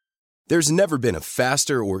 There's never been a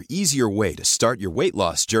faster or easier way to start your weight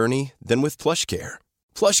loss journey than with PlushCare.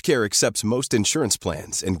 PlushCare accepts most insurance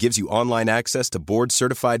plans and gives you online access to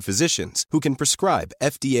board-certified physicians who can prescribe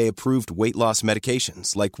FDA-approved weight loss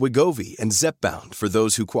medications like Wegovy and Zepbound for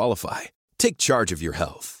those who qualify. Take charge of your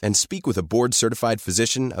health and speak with a board-certified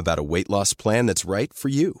physician about a weight loss plan that's right for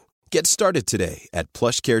you. Get started today at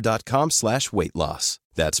plushcare.com/weight loss.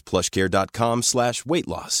 That's plushcare.com/weight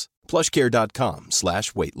loss.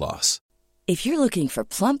 plushcare.com/weight loss. If you're looking for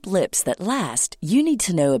plump lips that last, you need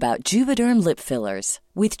to know about Juvederm lip fillers.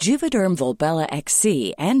 With Juvederm Volbella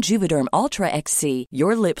XC and Juvederm Ultra XC,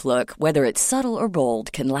 your lip look, whether it's subtle or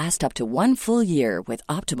bold, can last up to 1 full year with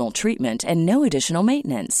optimal treatment and no additional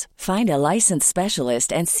maintenance. Find a licensed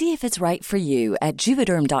specialist and see if it's right for you at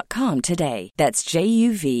Juvederm.com today. That's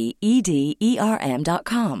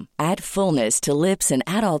JUVEDERM.com. Add fullness to lips in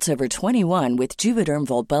adults over 21 with Juvederm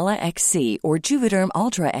Volbella XC or Juvederm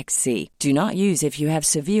Ultra XC. Do not use if you have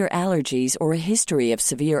severe allergies or a history of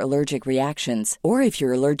severe allergic reactions, or if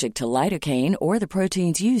you're allergic to lidocaine or the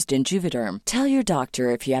proteins used in Juvederm. Tell your doctor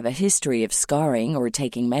if you have a history of scarring or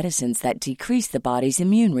taking medicines that decrease the body's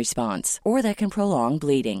immune response or that can prolong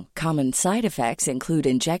bleeding. Common side effects include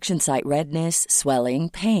injection site redness, swelling,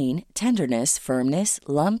 pain, tenderness, firmness,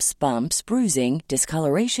 lumps, bumps, bruising,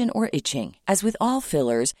 discoloration, or itching. As with all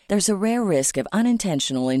fillers, there's a rare risk of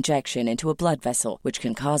unintentional injection into a blood vessel, which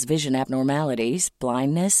can cause vision abnormalities,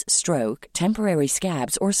 blindness, stroke, temporary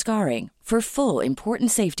scabs, or scarring. For full,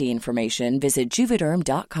 important safety information, visit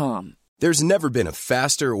Juvederm.com. There's never been a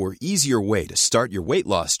faster or easier way to start your weight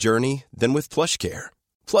loss journey than with PlushCare.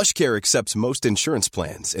 PlushCare accepts most insurance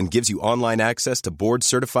plans and gives you online access to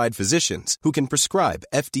board-certified physicians who can prescribe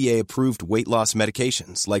FDA-approved weight loss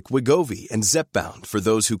medications like Wegovy and Zepbound for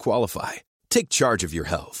those who qualify. Take charge of your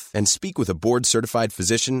health and speak with a board-certified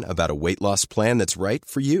physician about a weight loss plan that's right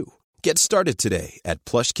for you. Get started today at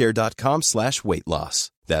plushcare.com/weight loss.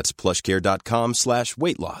 That's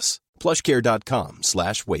plushcare.com/weight loss.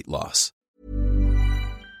 plushcare.com/weight loss.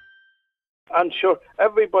 And sure,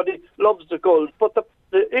 everybody loves the gulls, but the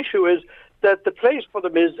issue is that the place for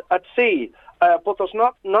them is at sea, but there's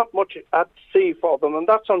not much at sea for them, and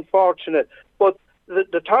that's unfortunate. But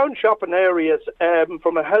the town shopping areas,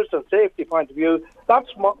 from a health and safety point of view, that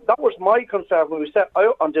was my concern when we set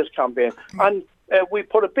out on this campaign. And we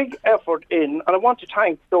put a big effort in, and I want to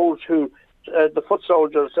thank those who, the foot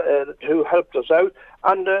soldiers who helped us out,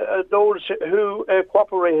 and those who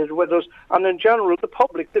cooperated with us, and in general the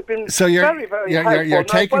public. They've been very, very helpful. You're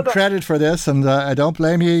taking credit for this, and I don't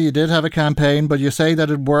blame you. You did have a campaign, but you say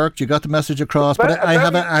that it worked. You got the message across. But I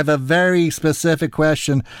have a very specific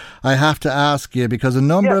question I have to ask you, because a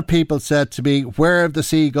number of people said to me, "Where have the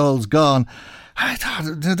seagulls gone?" I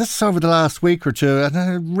thought, this is over the last week or two, and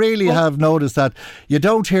I really have noticed that you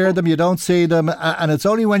don't hear them, you don't see them, and it's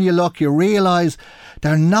only when you look you realise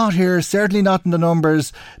they're not here, certainly not in the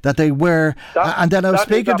numbers that they were. And then I was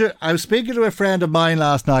speaking to a friend of mine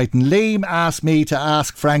last night, and Liam asked me to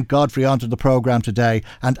ask Frank Godfrey onto the programme today,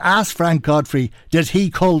 and ask Frank Godfrey, did he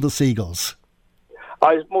cull the seagulls?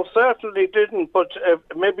 I most certainly didn't, but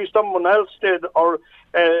maybe someone else did, or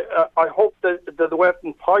I hope that they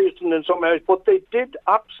weren't poisoned in some areas. But they did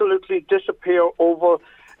absolutely disappear over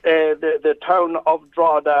the town of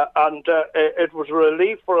Drogheda, and it was a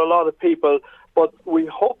relief for a lot of people. But we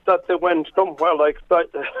hope that they went somewhere like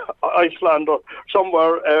Iceland or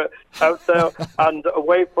somewhere out there and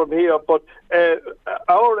away from here. But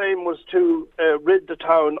our aim was to rid the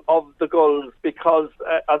town of the gulls because,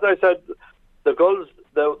 as I said, the gulls,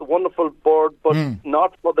 the wonderful bird, but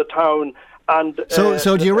not for the town. And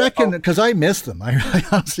so do you reckon? Because I miss them, I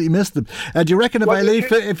honestly miss them. Do you reckon if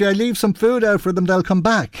I leave some food out for them, they'll come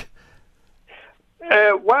back?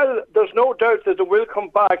 Well, there's no doubt that they will come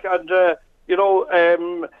back, and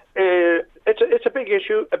it's a big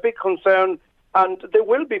issue, a big concern, and they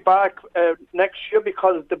will be back next year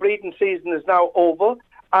because the breeding season is now over,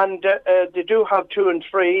 and they do have 2 and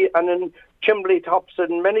 3, and in Chimbley Tops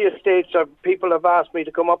and many estates, people have asked me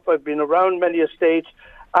to come up. I've been around many estates,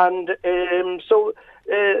 and so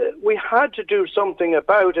we had to do something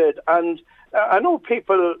about it. And I know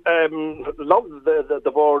people love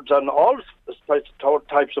the birds and all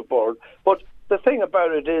types of birds, but the thing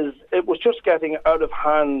about it is it was just getting out of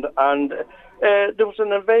hand, and there was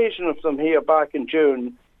an invasion of them here back in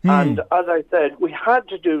June. And as I said, we had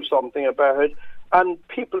to do something about it. And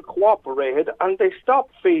people cooperated, and they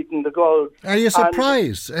stopped feeding the gulls. Are you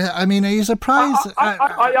surprised? Are you surprised?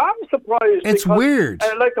 I am surprised. It's because, weird.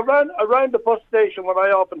 Like around the bus station, when I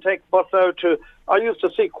often take the bus out to, I used to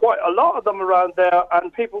see quite a lot of them around there,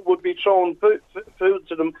 and people would be throwing food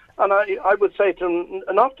to them. And I would say to them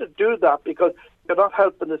not to do that because you're not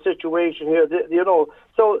helping the situation here,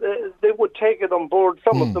 So they would take it on board,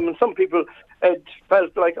 some of them, and some people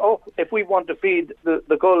felt like, if we want to feed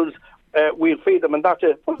the gulls, we'll feed them, and that's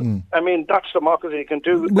it. That's democracy. You can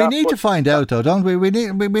do. We need to find out, though, don't we? We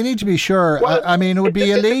need to be sure. Well, it would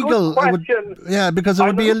be illegal. Because it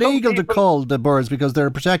would be illegal to cull the birds because they're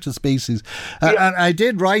a protected species. And I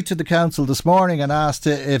did write to the council this morning and asked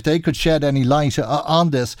if they could shed any light on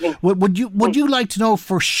this. Would you like to know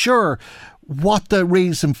for sure what the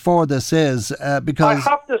reason for this is? Because I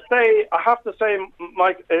have to say,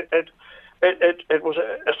 Mike, It was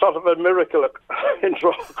a sort of a miracle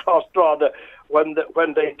across Drogheda when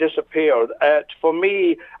they disappeared. For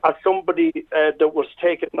me, as somebody that was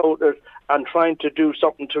taking notice and trying to do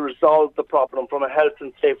something to resolve the problem from a health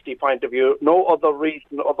and safety point of view, no other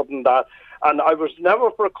reason other than that. And I was never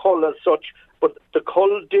for a cull as such, but the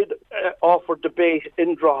cull did offer debate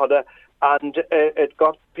in Drogheda, and it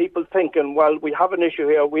got people thinking, well, we have an issue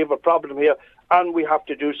here, we have a problem here, and we have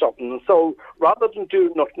to do something. So rather than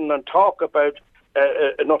do nothing and talk about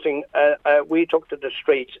nothing, we took to the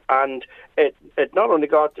streets, and it not only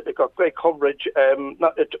got great coverage,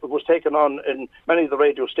 it was taken on in many of the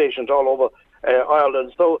radio stations all over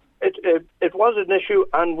Ireland. So it was an issue,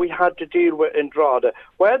 and we had to deal with it in Drogheda.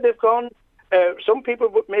 Where they've gone, some people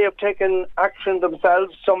may have taken action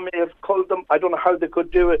themselves, some may have culled them. I don't know how they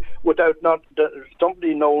could do it without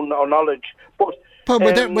somebody knowing or knowledge. But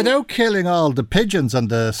without killing all the pigeons and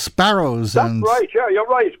the sparrows. That's right, yeah, you're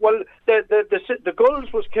right. Well, the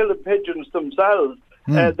gulls was killing pigeons themselves.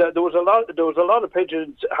 There was a lot of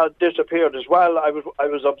pigeons had disappeared as well. I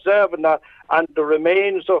was observing that, and the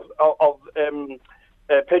remains of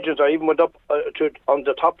pigeons. I even went up on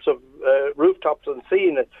the tops of rooftops and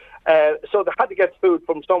seen it. So they had to get food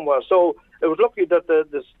from somewhere. So it was lucky that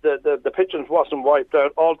the pigeons wasn't wiped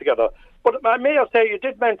out altogether. But may I say, you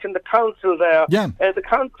did mention the council there. Yeah. The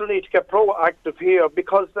council need to get proactive here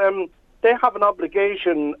because they have an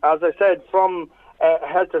obligation, as I said, from a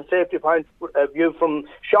health and safety point of view, from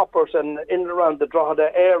shoppers and in and around the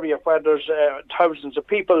Drogheda area where there's thousands of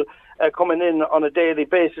people coming in on a daily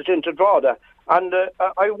basis into Drogheda. And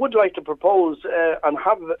I would like to propose and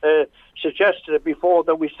have suggested it before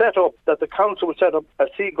that the council would set up a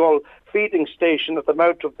seagull feeding station at the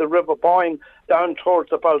mouth of the River Boyne down towards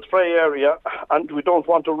the Baltray area. And we don't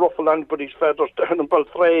want to ruffle anybody's feathers down in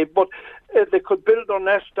Baltray, but they could build their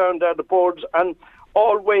nest down there, the birds, and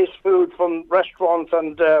all waste food from restaurants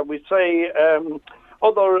and we say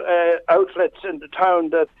other outlets in the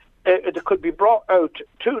town that it could be brought out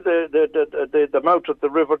to the mouth of the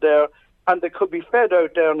river there, and they could be fed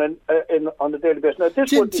out there on a daily basis. Now,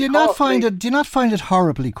 this do you not find it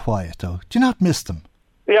horribly quiet though? Do you not miss them?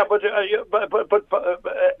 Yeah, but what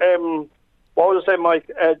would I say, Mike?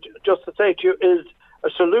 Just to say to you is a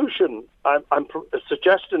solution. I'm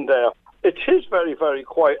suggesting there. It is very, very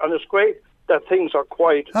quiet, and it's great that things are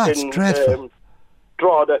quiet in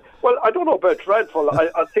Drogheda. Well, I don't know about dreadful.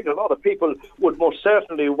 I think a lot of people would most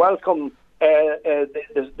certainly welcome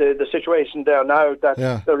the situation there now that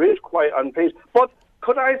there is quiet and peace. But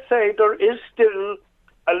could I say there is still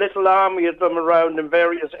a little army of them around in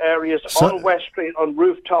various areas on West Street, on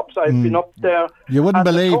rooftops. I've been up there. You wouldn't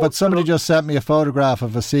believe, but somebody just sent me a photograph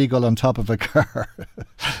of a seagull on top of a car.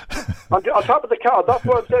 on top of the car, that's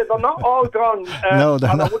what I'm saying. They're not all gone. No,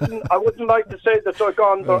 they're not. I wouldn't like to say that they're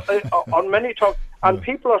gone. They're, on many tops, and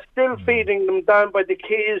people are still feeding them down by the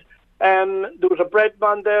quays. There was a bread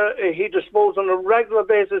man there. He disposed on a regular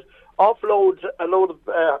basis, offloads a load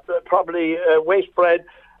of probably waste bread,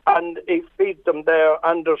 and he feeds them there.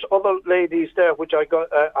 And there's other ladies there, which I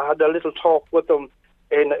had a little talk with them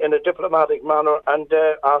in a diplomatic manner, and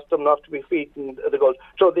asked them not to be feeding the gulls.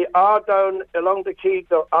 So they are down along the quay.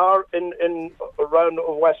 There are in around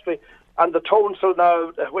Westbury, and the council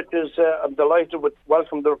now, which is I'm delighted with,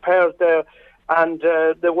 welcome the repairs there. And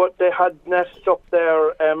they had nests up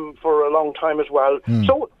there for a long time as well.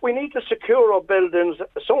 So we need to secure our buildings.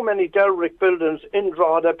 So many derelict buildings in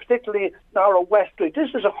Drogheda, particularly Narrow Westbury. This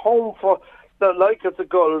is a home for the like of the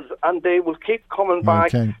gulls, and they will keep coming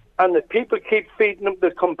back. Okay. And if people keep feeding them,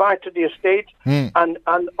 they'll come back to the estate and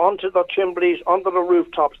onto the chimneys, onto the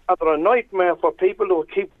rooftops. And they're a nightmare for people who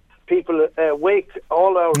keep people awake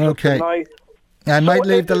all hours of the night. I might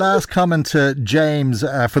leave the last comment to James,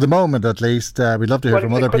 for the moment at least. We'd love to hear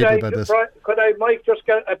from other people about this. Could I, Mike, just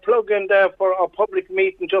get a plug in there for our public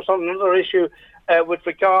meeting just on another issue with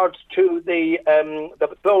regards to the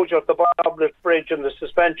closure of the Barblett Bridge and the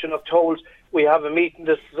suspension of tolls? We have a meeting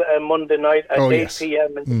this Monday night at 8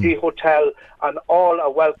 p.m. in the G Hotel, and all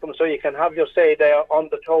are welcome, so you can have your say there on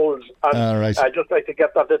the tolls. And all right. I'd just like to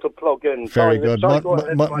get that little plug in. Very good.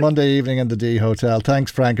 Monday evening in the D Hotel.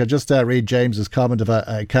 Thanks, Frank. I'll just read James's comment if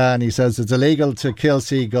I can. He says it's illegal to kill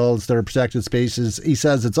seagulls. They're a protected species. He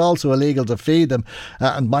says it's also illegal to feed them.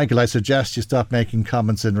 And Michael, I suggest you stop making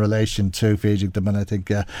comments in relation to feeding them, and I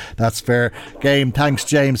think that's fair game. Thanks,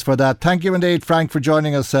 James, for that. Thank you indeed, Frank, for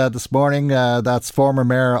joining us this morning. That's former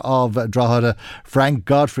Mayor of Drogheda, Frank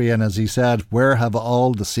Godfrey, and as he said, where have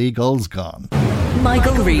all the seagulls gone?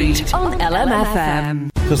 Michael Reade on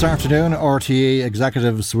LMFM. This afternoon, RTE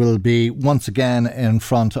executives will be once again in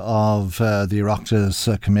front of the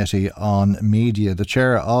Oireachtas Committee on Media. The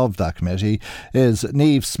chair of that committee is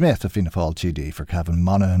Niamh Smith, a Fianna Fáil TD for Cavan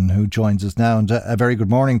Monaghan, who joins us now. And a very good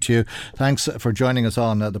morning to you. Thanks for joining us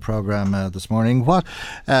on the programme this morning. What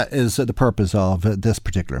is the purpose of this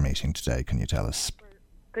particular meeting today? Can you tell us?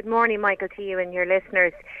 Good morning, Michael, to you and your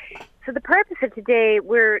listeners. So the purpose of today,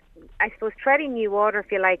 we're, I suppose, treading new water,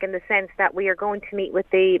 if you like, in the sense that we are going to meet with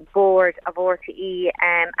the board of RTE,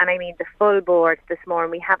 and I mean the full board this morning.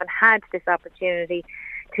 We haven't had this opportunity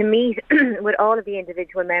to meet with all of the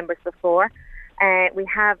individual members before. We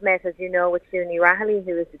have met, as you know, with Siún Rahilly,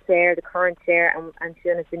 who is the chair, the current chair, and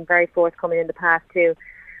Siún has been very forthcoming in the past too.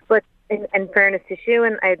 But in fairness to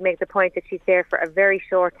Siún, I would make the point that she's there for a very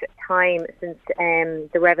short time since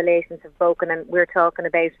the revelations have broken, and we're talking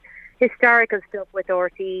about historical stuff with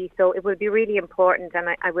RTE, so it would be really important, and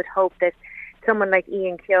I would hope that someone like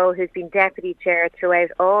Ian Keogh, who's been deputy chair throughout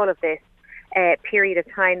all of this period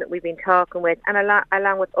of time that we've been talking with, and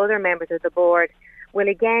along with other members of the board, will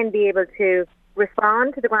again be able to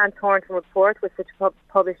respond to the Grant Thornton report, which was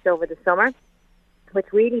published over the summer, which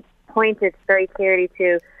really pointed very clearly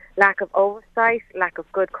to lack of oversight, lack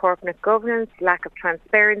of good corporate governance, lack of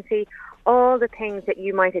transparency, all the things that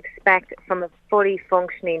you might expect from a fully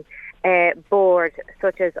functioning board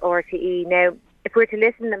such as RTE. Now, if we're to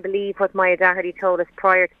listen and believe what Maya Doherty told us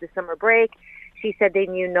prior to the summer break, she said they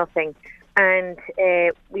knew nothing. And,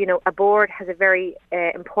 a board has a very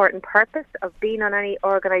important purpose of being on any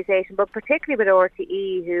organisation, but particularly with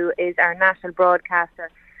RTE, who is our national broadcaster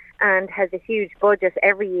and has a huge budget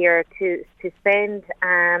every year to spend.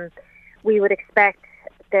 We would expect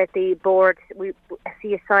that the board, we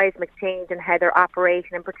see a seismic change in how they're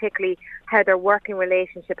operating, and particularly how their working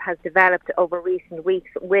relationship has developed over recent weeks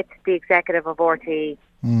with the executive of RTE.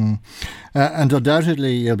 And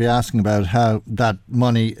undoubtedly you'll be asking about how that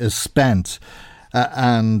money is spent.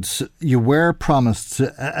 And you were promised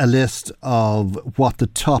a list of what the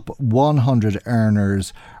top 100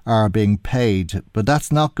 earners are being paid, but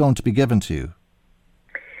that's not going to be given to you.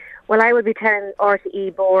 Well, I would be telling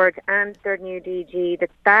RTE board and their new DG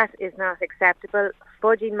that is not acceptable.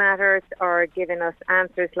 Fudging matters or giving us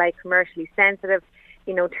answers like commercially sensitive,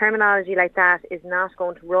 terminology like that is not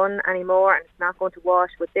going to run anymore, and it's not going to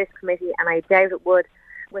wash with this committee, and I doubt it would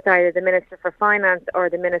with either the Minister for Finance or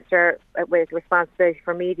the Minister with responsibility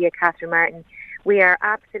for Media, Catherine Martin. We are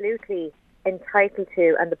absolutely entitled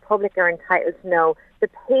to, and the public are entitled to know, the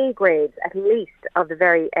pay grades, at least, of the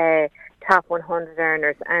very top 100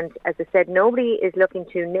 earners. And as I said, nobody is looking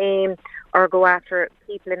to name or go after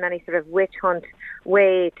people in any sort of witch hunt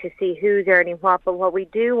way to see who's earning what. But what we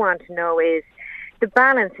do want to know is the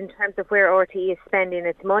balance in terms of where RTE is spending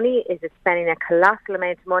its money. Is it spending a colossal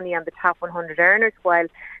amount of money on the top 100 earners while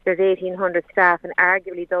there's 1,800 staff, and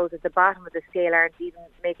arguably those at the bottom of the scale aren't even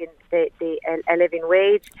making a living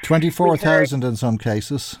wage? 24,000 in some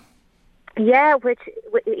cases. Yeah, which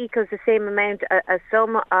equals the same amount as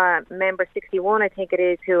some member 61, I think it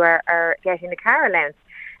is, who are getting the car allowance.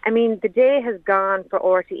 I mean, the day has gone for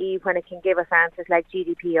RTE when it can give us answers like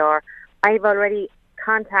GDPR. I've already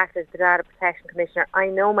contacted the Data Protection Commissioner. I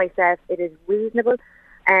know myself it is reasonable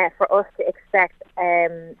for us to expect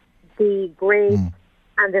the grades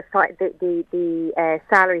and the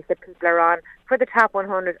salaries that people are on for the top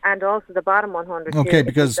 100 and also the bottom 100. Okay,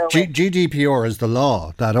 because GDPR is the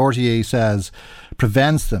law that RTE says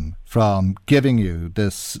prevents them from giving you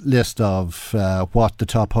this list of what the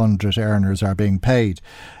top 100 earners are being paid.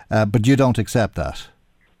 But you don't accept that?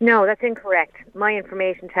 No, that's incorrect. My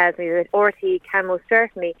information tells me that RTE can most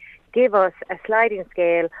certainly give us a sliding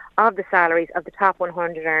scale of the salaries of the top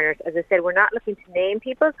 100 earners. As I said, we're not looking to name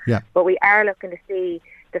people, but we are looking to see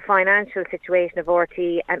the financial situation of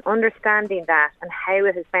RTE and understanding that and how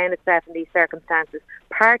it has found itself in these circumstances.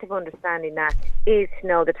 Part of understanding that is to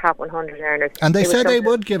know the top 100 earners. And they said they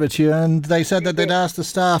would give it to you, and they said that they'd ask the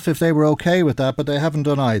staff if they were okay with that, but they haven't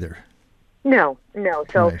done either. No.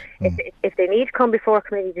 So if they need to come before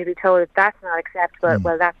committee to be told that that's not acceptable,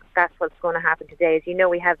 well, that's what's going to happen today. As you know,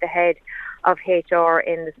 we have the head of HR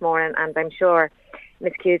in this morning, and I'm sure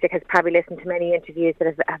Ms. Cusick has probably listened to many interviews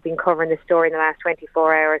that have been covering the story in the last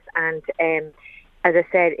 24 hours. And as I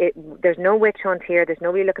said, there's no witch hunt here. There's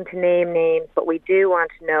nobody looking to name names, but we do want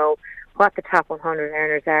to know what the top 100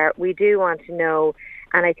 earners are. We do want to know,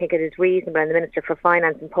 and I think it is reasonable, and the Minister for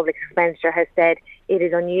Finance and Public Expenditure has said it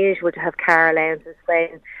is unusual to have car allowances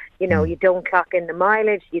when, you know, you don't clock in the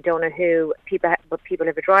mileage, you don't know who people have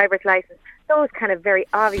a driver's licence. Those kind of very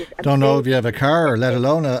obvious. Don't know if you have a car, let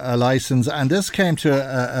alone a licence. And this came to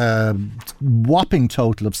a whopping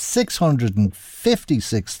total of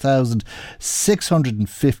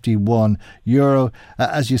 €656,651.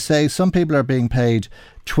 As you say, some people are being paid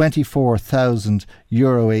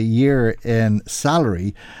 €24,000 a year in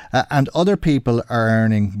salary, and other people are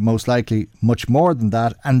earning most likely much more than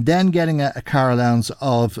that, and then getting a car allowance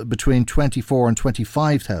of between €24,000 and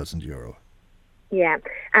 €25,000. Yeah,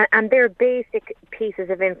 and they're basic pieces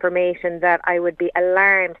of information that I would be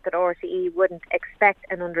alarmed that RTE wouldn't expect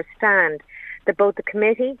and understand, that both the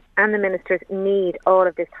committee and the ministers need all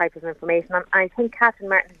of this type of information. And I think Catherine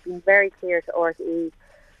Martin has been very clear to RTE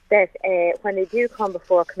that when they do come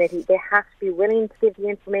before committee, they have to be willing to give the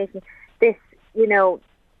information. This,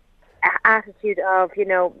 attitude of,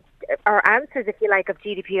 or answers, if you like, of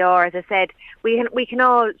GDPR. As I said, we can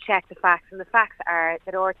all check the facts, and the facts are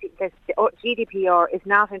that GDPR is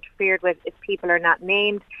not interfered with if people are not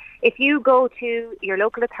named. If you go to your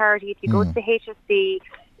local authority, if you go to the HSC,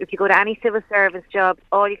 if you go to any civil service job,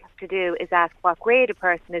 all you have to do is ask what grade a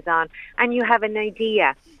person is on, and you have an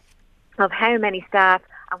idea of how many staff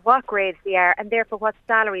and what grades they are, and therefore what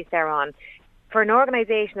salaries they're on. For an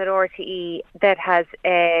organisation at RTE that has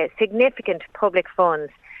significant public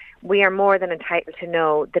funds, we are more than entitled to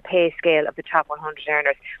know the pay scale of the top 100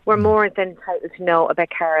 earners. We're more than entitled to know about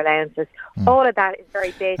car allowances. All of that is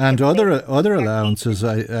very basic. And other allowances,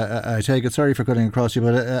 I take it, sorry for cutting across you,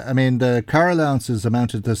 but I mean, the car allowances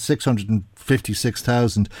amounted to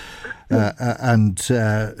 656,000 and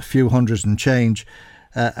a few hundred and change.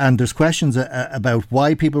 And there's questions about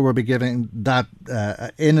why people were be giving that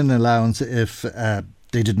in an allowance if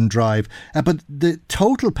they didn't drive. But the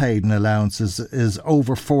total paid in allowances is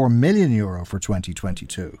over €4 million for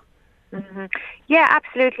 2022. Mm-hmm. Yeah,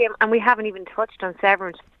 absolutely. And we haven't even touched on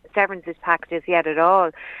severances packages yet at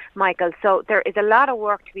all, Michael. So there is a lot of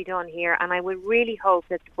work to be done here, and I would really hope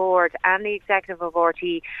that the board and the executive of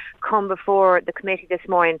RTE come before the committee this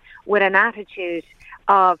morning with an attitude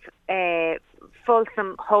of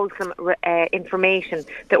fulsome, wholesome information,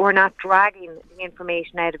 that we're not dragging the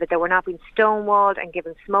information out of it, that we're not being stonewalled and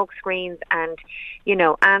given smoke screens and,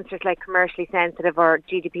 answers like commercially sensitive or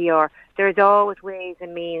GDPR. There is always ways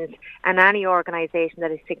and means, and any organisation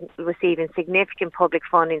that is receiving significant public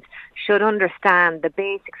funding should understand the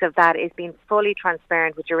basics of that is being fully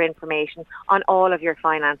transparent with your information on all of your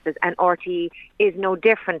finances. And RTE is no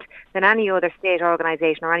different than any other state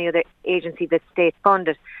organisation or any other agency that's state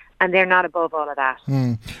funded. and they're not above all of that.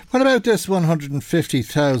 What about this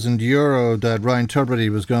 €150,000 that Ryan Tubridy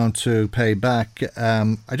was going to pay back?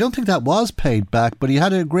 I don't think that was paid back, but he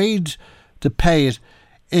had agreed to pay it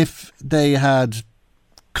if they had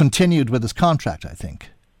continued with his contract, I think.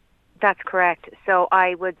 That's correct. So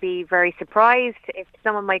I would be very surprised if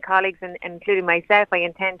some of my colleagues, and including myself, I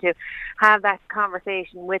intend to have that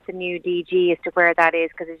conversation with the new DG as to where that is,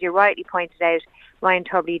 because as you rightly pointed out, Ryan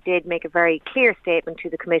Tubridy did make a very clear statement to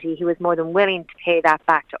the committee. He was more than willing to pay that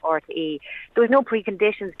back to RTE. There was no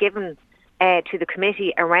preconditions given to the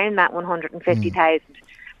committee around that 150,000.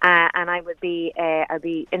 And I'd be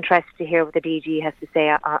interested to hear what the DG has to say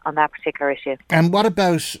on that particular issue. And what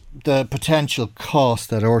about the potential cost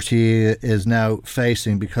that RTE is now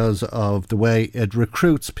facing because of the way it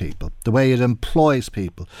recruits people, the way it employs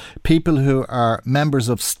people who are members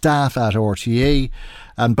of staff at RTE,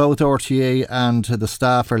 and both RTE and the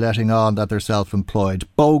staff are letting on that they're self-employed.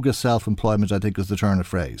 Bogus self-employment, I think, is the turn of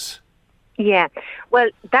phrase. Yeah, well,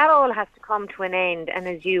 that all has to come to an end. And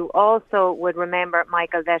as you also would remember,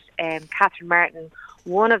 Michael, that Catherine Martin,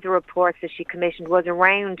 one of the reports that she commissioned was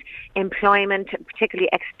around employment, particularly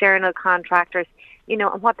external contractors,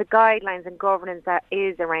 and what the guidelines and governance that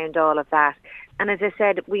is around all of that. And as I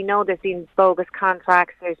said, we know there's been bogus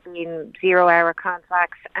contracts, there's been zero-hour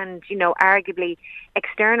contracts, and, arguably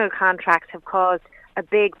external contracts have caused a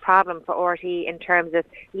big problem for RTE in terms of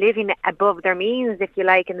living above their means, if you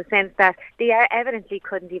like, in the sense that they evidently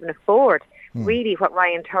couldn't even afford really what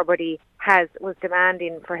Ryan Tubridy was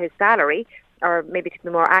demanding for his salary, or maybe to be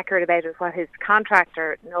more accurate about it, what his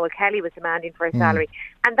contractor, Noel Kelly, was demanding for his salary.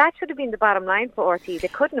 And that should have been the bottom line for RTE. They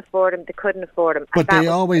couldn't afford him. But they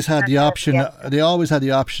always had the option. They always had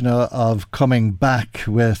the option of coming back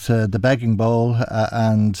with the begging bowl,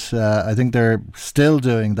 and I think they're still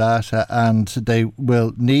doing that. And they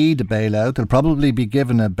will need a bailout. They'll probably be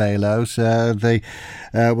given a bailout. They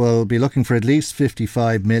will be looking for at least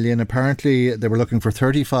 55 million. Apparently, they were looking for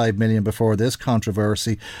 35 million before this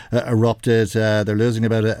controversy erupted. They're losing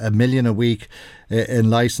about $1 million a week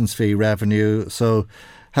in licence fee revenue. So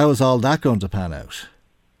how is all that going to pan out?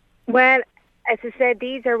 Well, as I said,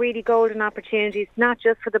 these are really golden opportunities, not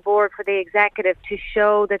just for the board, for the executive, to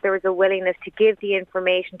show that there is a willingness to give the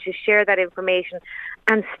information, to share that information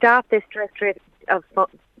and stop this drift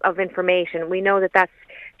of information. We know that that's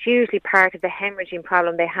hugely part of the hemorrhaging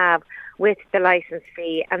problem they have with the licence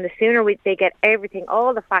fee. And the sooner they get everything,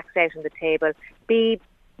 all the facts out on the table, be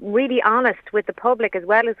really honest with the public as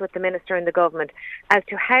well as with the minister and the government as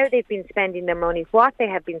to how they've been spending their money, what they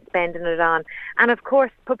have been spending it on, and of course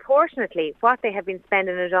proportionately what they have been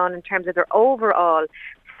spending it on in terms of their overall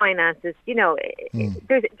finances.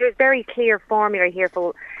 There's very clear formula here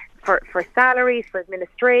for salaries, for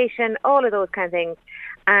administration, all of those kind of things.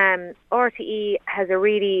 RTE has a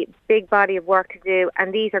really big body of work to do,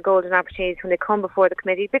 and these are golden opportunities when they come before the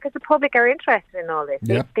committee, because the public are interested in all this.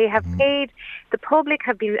 Yep. They have paid, the public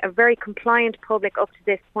have been a very compliant public up to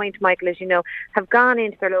this point, Michael, as you know, have gone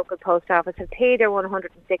into their local post office, have paid their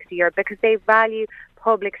 €160 because they value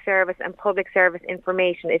public service and public service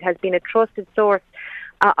information. It has been a trusted source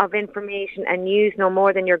of information and news no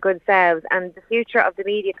more than your good selves, and the future of the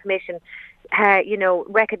Media Commission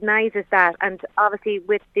recognises that. And obviously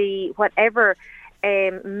with the whatever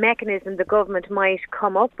mechanism the government might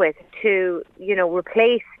come up with to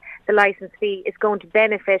replace the licence fee is going to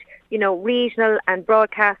benefit regional and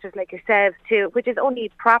broadcasters like yourselves too, which is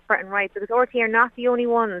only proper and right, because RTE are not the only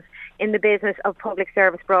ones in the business of public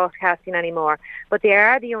service broadcasting anymore, but they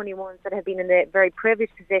are the only ones that have been in the very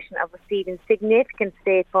privileged position of receiving significant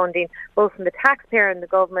state funding both from the taxpayer and the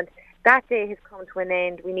government. That day has come to an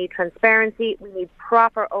end. We need transparency, we need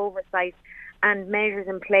proper oversight and measures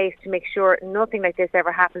in place to make sure nothing like this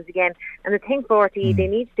ever happens again. And the thing for RTE, they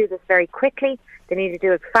need to do this very quickly, they need to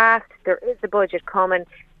do it fast. There is the budget coming,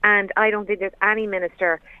 and I don't think there's any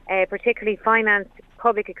minister, particularly finance,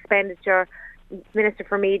 public expenditure, Minister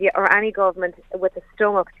for Media or any government with the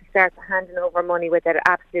stomach to start handing over money with that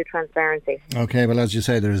absolute transparency. OK, well, as you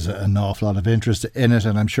say, there's an awful lot of interest in it,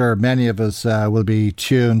 and I'm sure many of us will be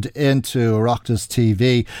tuned into Oireachtas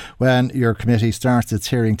TV when your committee starts its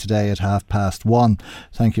hearing today at 1:30.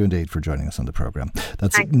 Thank you indeed for joining us on the programme.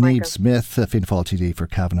 That's Niamh Smith, Fianna Fáil TD for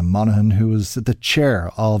Cavan and Monaghan, who is the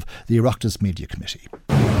chair of the Oireachtas Media Committee.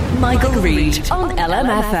 Michael Reade on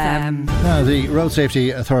LMFM. Now, the Road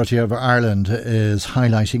Safety Authority of Ireland is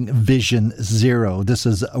highlighting Vision Zero. This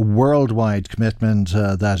is a worldwide commitment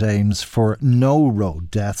that aims for no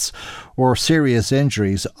road deaths or serious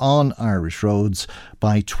injuries on Irish roads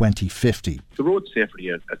by 2050. The Road Safety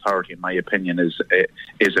Authority, in my opinion, is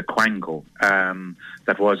a quango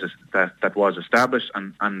that was established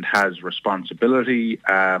and has responsibility.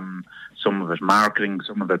 Some of it marketing,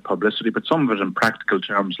 some of it publicity, but some of it in practical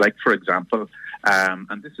terms, like, for example,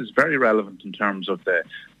 and this is very relevant in terms of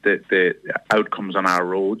the outcomes on our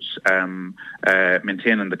roads,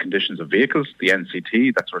 maintaining the conditions of vehicles, the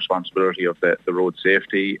NCT, that's the responsibility of the Road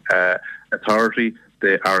Safety Authority.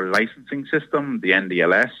 Our licensing system, the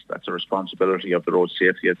NDLS, that's a responsibility of the Road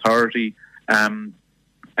Safety Authority.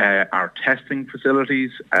 Our testing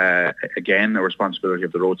facilities, again, a responsibility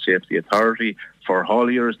of the Road Safety Authority. For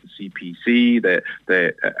hauliers, the CPC,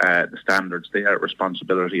 the standards, they are a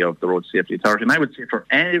responsibility of the Road Safety Authority. And I would say for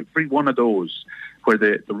every one of those where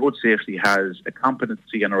the road safety has a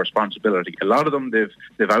competency and a responsibility, a lot of them they've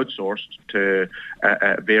outsourced to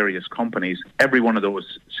various companies. Every one of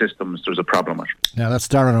those systems, there's a problem with. Now, that's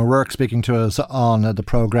Darren O'Rourke speaking to us on the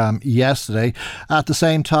programme yesterday. At the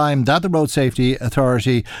same time that the Road Safety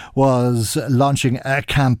Authority was launching a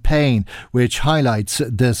campaign which highlights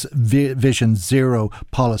this Vision Zero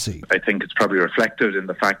policy. I think it's probably reflected in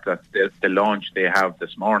the fact that the launch they have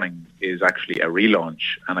this morning is actually a relaunch.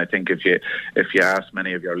 And I think if you ask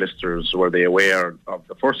many of your listeners, were they aware of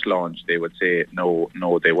the first launch, they would say no,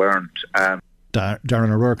 they weren't. Darren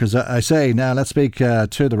O'Rourke, as I say. Now let's speak to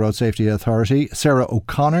the Road Safety Authority. Sarah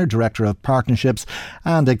O'Connor, Director of Partnerships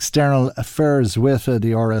and External Affairs with the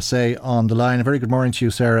RSA on the line. A very good morning to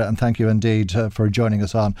you, Sarah, and thank you indeed for joining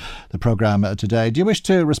us on the programme today. Do you wish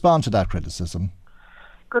to respond to that criticism?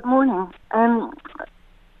 Good morning. I'm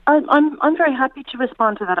very happy to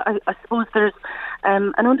respond to that. I suppose there's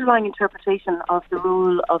an underlying interpretation of the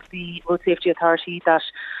role of the Road Safety Authority that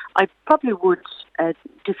I probably would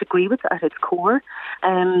disagree with at its core.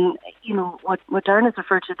 What Darren has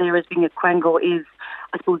referred to there as being a quango is,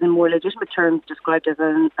 I suppose, in more legitimate terms, described as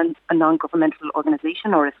a non-governmental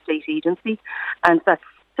organisation or a state agency, and that's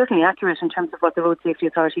certainly accurate in terms of what the Road Safety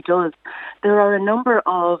Authority does. There are a number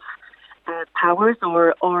of powers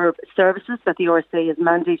or services that the RSA is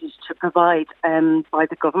mandated to provide by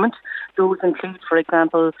the government. Those include, for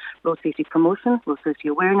example, road safety promotion, road safety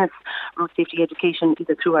awareness, road safety education,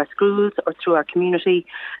 either through our schools or through our community,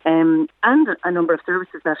 and a number of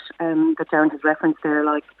services that Darren has referenced there,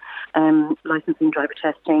 like licensing, driver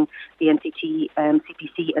testing, the NCT,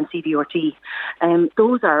 CPC and CBRT.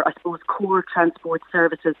 Those are, I suppose, core transport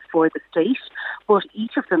services for the state, but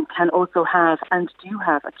each of them can also have and do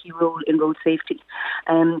have a key role in road safety.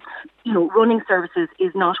 Running services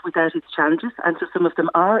is not without its challenges, and so some of them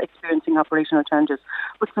are experiencing operational challenges,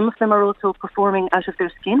 but some of them are also performing out of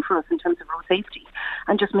their skin for us in terms of road safety.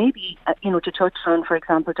 And just maybe, to touch on, for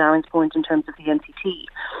example, Darren's point in terms of the NCT,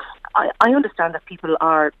 I understand that people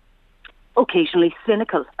are occasionally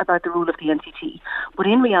cynical about the role of the NCT, but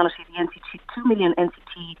in reality the NCT, 2 million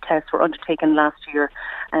NCT tests were undertaken last year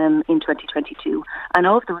in 2022, and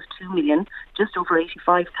of those 2 million, just over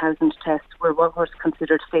 85,000 tests were what was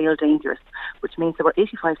considered fail dangerous, which means there were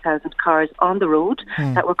 85,000 cars on the road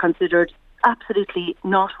that were considered absolutely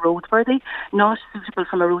not roadworthy, not suitable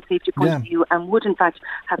from a road safety point of view, and would in fact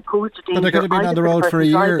have posed a danger. But they could have been on the road for a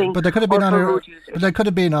year. But they could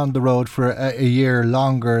have been on the road for a year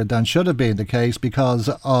longer than should have been the case because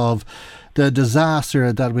of the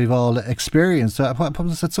disaster that we've all experienced. What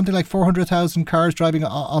was it? Something like 400,000 cars driving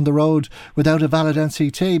on the road without a valid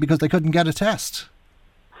NCT because they couldn't get a test.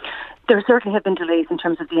 There certainly have been delays in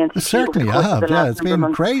terms of the NCT. Certainly have, It's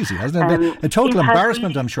been crazy, hasn't it? A total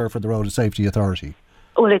embarrassment, I'm sure, for the Road Safety Authority.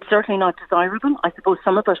 Well, it's certainly not desirable. I suppose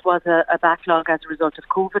some of it was a backlog as a result of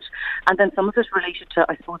COVID, and then some of it related to,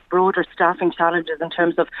 I suppose, broader staffing challenges in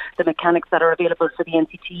terms of the mechanics that are available for the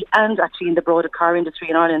NCT and actually in the broader car industry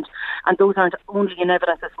in Ireland. And those aren't only in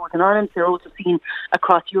evidence, I suppose, in Ireland. They're also seen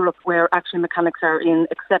across Europe where actually mechanics are in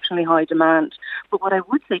exceptionally high demand. But what I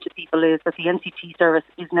would say to people is that the NCT service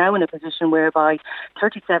is now in a position whereby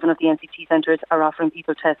 37 of the NCT centres are offering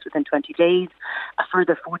people tests within 20 days. A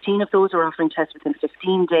further 14 of those are offering tests within 15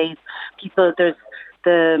 days. There's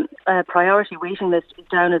the priority waiting list is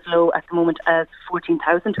down as low at the moment as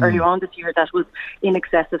 14,000. Earlier on this year, that was in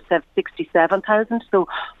excess of 67,000. So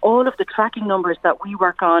all of the tracking numbers that we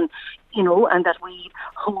work on, and that we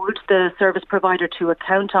hold the service provider to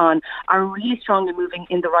account on, are really strongly moving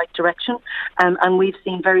in the right direction. And we've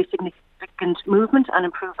seen very significant movement and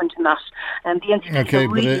improvement in that. The NCT is a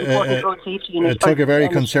really important road safety unit. It took a very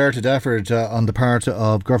concerted effort on the part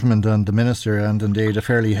of government and the minister, and indeed a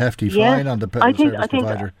fairly hefty fine on the service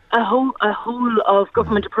provider. A whole of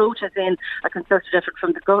government approach, as in a concerted effort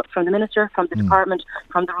from the minister, from the department,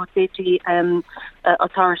 from the road safety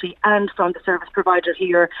authority, and from the service provider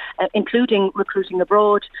here, including recruiting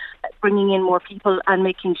abroad, bringing in more people, and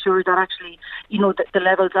making sure that actually, that the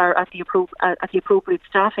levels are at the appropriate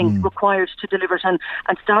staffing required to deliver it. And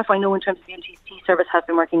staff, I know in terms of the NTC service, have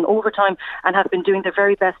been working overtime and have been doing their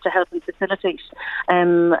very best to help and facilitate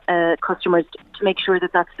customers to make sure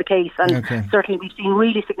that that's the case. And certainly we've seen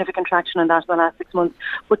really significant traction on that in the last 6 months.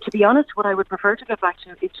 But to be honest, what I would prefer to get back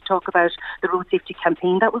to is to talk about the road safety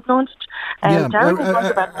campaign that was launched. A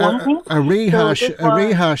rehash.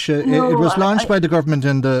 It was launched by the government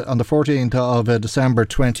on the 14th of December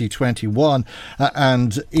 2021,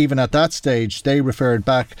 and even at that stage they referred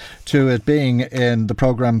back to it being in the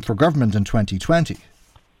programme for government in 2020.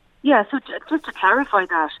 Yeah, so just to clarify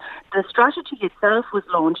that, the strategy itself was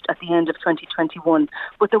launched at the end of 2021,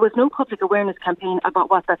 but there was no public awareness campaign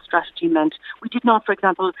about what that strategy meant. We did not, for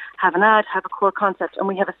example, have an ad, have a core concept, and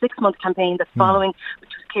we have a 6-month campaign that's following,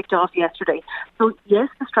 which was kicked off yesterday. So yes,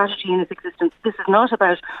 the strategy in its existence. This is not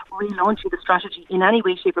about relaunching the strategy in any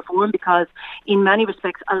way, shape or form, because in many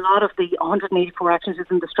respects, a lot of the 184 actions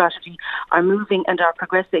within the strategy are moving and are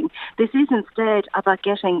progressing. This is instead about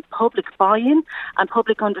getting public buy-in and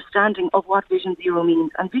public understanding of what Vision Zero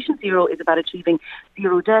means. And Vision Zero is about achieving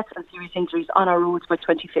zero deaths and serious injuries on our roads by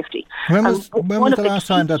 2050. When was the last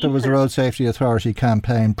time that there was a Road Safety Authority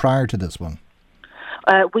campaign prior to this one?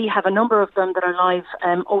 We have a number of them that are live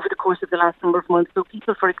over the course of the last number of months. So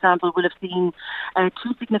people, for example, will have seen 2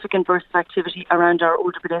 significant bursts of activity around our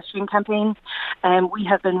older pedestrian campaign. We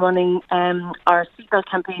have been running our seatbelt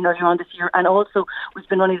campaign earlier on this year, and also we've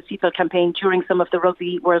been running the seatbelt campaign during some of the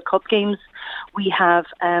Rugby World Cup games. We have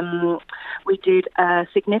we did a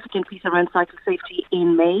significant piece around cycle safety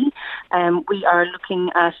in May. We are looking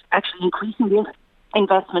at actually increasing the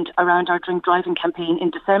investment around our drink driving campaign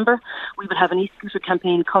in December. We will have an e-scooter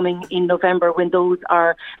campaign coming in November when those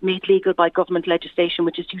are made legal by government legislation,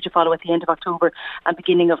 which is due to follow at the end of October and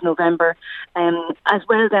beginning of November. As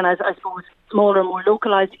well then as, I suppose, smaller, more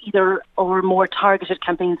localised either or more targeted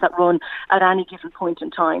campaigns that run at any given point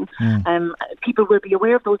in time. People will be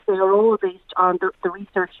aware of those. They are all based on the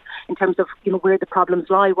research in terms of where the problems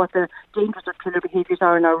lie, what the dangerous or killer behaviours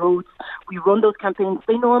are in our roads. We run those campaigns.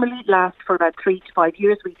 They normally last for about 3 to 5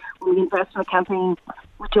 years. When we invest in a campaign,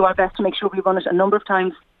 we do our best to make sure we run it a number of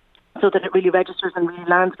times so that it really registers and really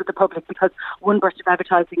lands with the public, because one burst of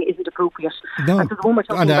advertising isn't appropriate. No,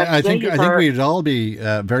 and I think we'd all be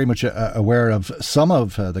very much aware of some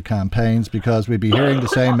of the campaigns, because we'd be hearing the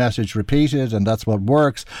same message repeated, and that's what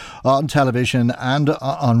works on television and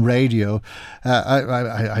on radio.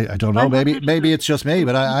 I don't know, maybe it's just me,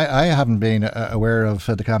 but I haven't been aware of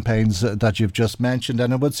the campaigns that you've just mentioned,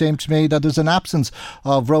 and it would seem to me that there's an absence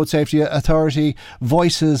of Road Safety Authority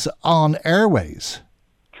voices on airways.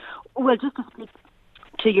 Well, just to speak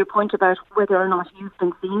to your point about whether or not you've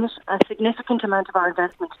been seeing it, a significant amount of our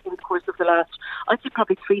investment in the course of the last, I'd say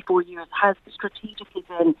probably 3-4 years, has strategically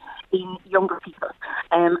been in younger people.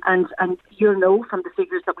 And you'll know from the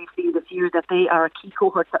figures that we've seen this year that they are a key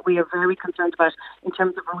cohort that we are very concerned about in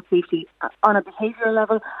terms of road safety on a behavioural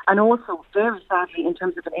level, and also very sadly in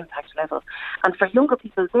terms of an impact level. And for younger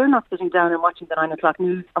people, they're not sitting down and watching the 9 o'clock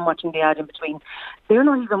news and watching the ad in between. They're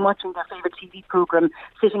not even watching their favourite TV programme,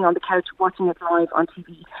 sitting on the couch watching it live on TV.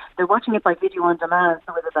 They're watching it by video on demand,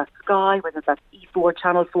 so whether that's Sky, whether that's E4,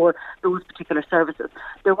 Channel 4, those particular services.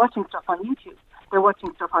 They're watching stuff on YouTube. They're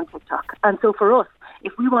watching stuff on TikTok. And so for us,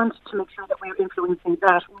 if we want to make sure that we're influencing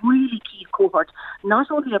that really key cohort, not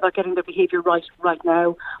only about getting their behaviour right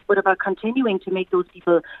now, but about continuing to make those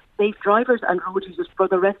people safe drivers and road users for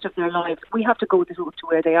the rest of their lives, we have to go the route to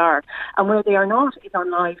where they are. And where they are not is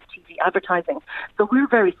on live TV advertising. So we're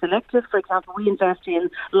very selective. For example, we invest in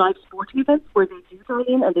live sporting events where they do dial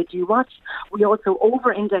in and they do watch. We also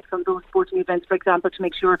over-index on those sporting events, for example, to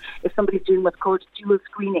make sure if somebody's doing what's called dual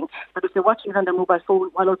screening, that if they're watching it on their mobile phone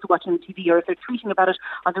while also watching the TV, or if they're tweeting about it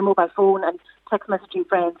on their mobile phone and text messaging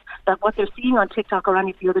friends, that what they're seeing on TikTok or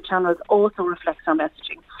any of the other channels also reflects our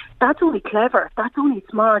messaging. That's only clever, that's only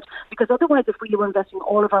smart, because otherwise if we were investing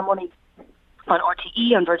all of our money on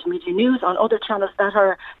RTE, on Virgin Media News, on other channels that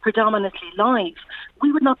are predominantly live,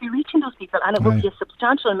 we would not be reaching those people, and it would be a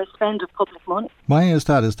substantial misspend of public money. Why is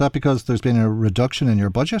that? Is that because there's been a reduction in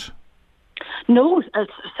your budget? No,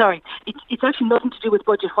 sorry. It's actually nothing to do with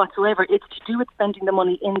budget whatsoever. It's to do with spending the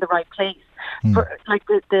money in the right place. For, like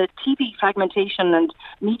the TV fragmentation and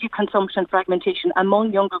media consumption fragmentation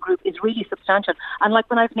among younger group is really substantial. And like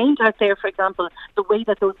when I've named out there, for example, the way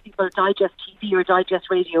that those people digest TV or digest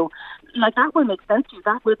radio, like that will make sense to you.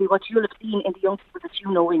 That will be what you'll have seen in the young people that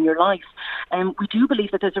you know in your life. We do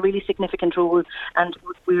believe that there's a really significant role, and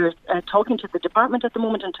we're talking to the department at the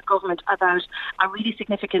moment and to government about a really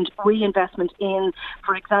significant reinvestment in,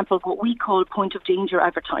 for example, what we call point of danger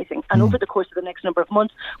advertising. And over the course of the next number of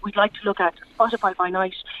months, we'd like to look at Spotify by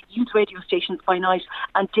night, youth radio stations by night,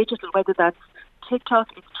 and digital, whether that's TikTok,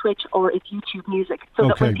 it's Twitch, or it's YouTube Music. So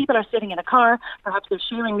that when people are sitting in a car, perhaps they're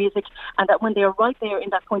sharing music, and that when they're right there in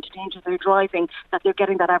that point of danger, they're driving, that they're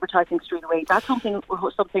getting that advertising straight away. That's something we're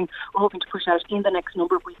hoping to push out in the next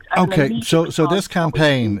number of weeks. So this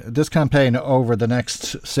campaign over the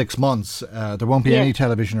next 6 months, there won't be any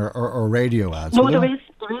television or radio ads. No, there is.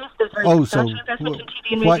 There's very substantial investment in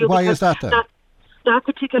TV and radio. Why is that then? That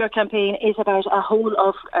particular campaign is about a whole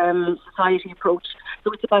of society approach.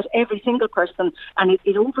 So it's about every single person, and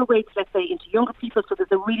it overweights, let's say, into younger people. So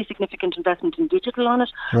there's a really significant investment in digital on it,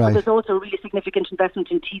 but there's also a really significant investment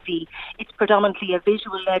in TV. It's predominantly a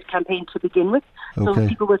visual-led campaign to begin with, so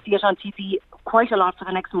people will see it on TV quite a lot for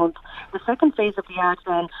the next month. The second phase of the ad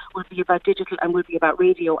then will be about digital and will be about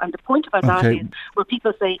radio. And the point about that is where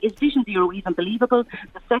people say, is Vision Zero even believable?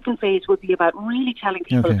 The second phase will be about really telling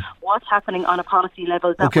people what's happening on a policy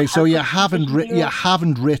level. So you haven't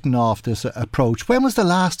written off this approach. When was the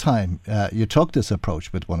last time you took this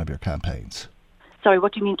approach with one of your campaigns? Sorry,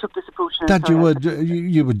 what do you mean took this approach? That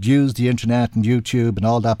you would use the internet and YouTube and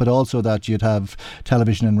all that, but also that you'd have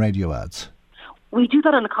television and radio ads. We do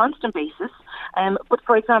that on a constant basis. But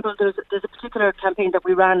for example, there's a particular campaign that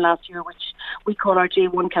we ran last year, which we call our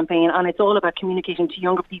J1 campaign, and it's all about communicating to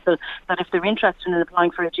younger people that if they're interested in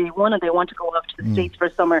applying for a J1 and they want to go up to the States for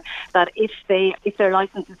summer, that if their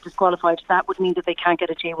licence is disqualified, that would mean that they can't get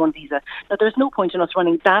a J1 visa. Now, there's no point in us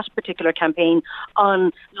running that particular campaign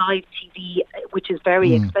on live TV, which is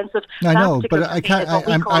very expensive. I know, but I can't.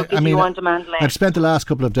 I've spent the last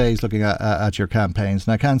couple of days looking at your campaigns,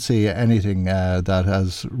 and I can't see anything that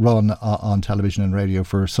has run on television and radio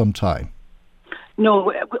for some time.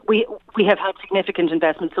 No, we have had significant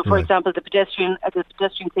investment. So, for example, the pedestrian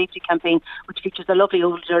safety campaign, which features a lovely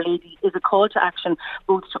older lady, is a call to action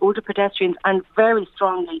both to older pedestrians and very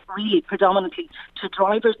strongly, really predominantly to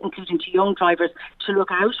drivers, including to young drivers, to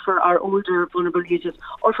look out for our older vulnerable users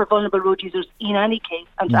or for vulnerable road users in any case,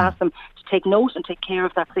 and to ask them to take note and take care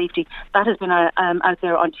of that safety. That has been out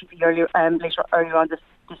there on TV earlier on this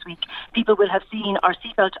week. People will have seen our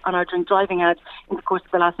seatbelt and our drink driving ads in the course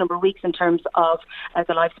of the last number of weeks in terms of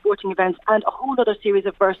the live sporting events and a whole other series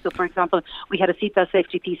of bursts. So, for example, we had a seatbelt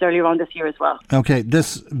safety piece earlier on this year as well. Okay,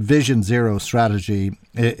 this Vision Zero strategy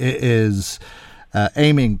is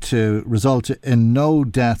aiming to result in no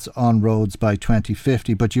deaths on roads by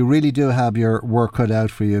 2050, but you really do have your work cut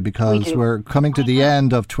out for you, because we're coming to the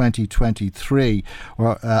end of 2023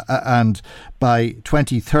 and by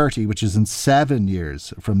 2030, which is in 7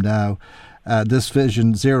 years from now, this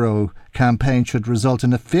Vision Zero campaign should result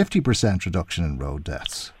in a 50% reduction in road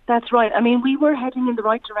deaths. That's right. I mean, we were heading in the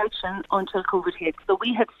right direction until COVID hit. So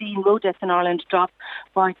we had seen road deaths in Ireland drop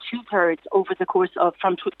by 2/3 over the course of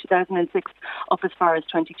from 2006 up as far as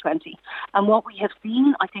 2020. And what we have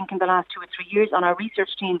seen, I think, in the last 2 or 3 years, and our research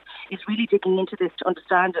team is really digging into this to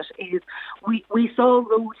understand it, is we saw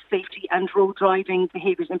road safety and road driving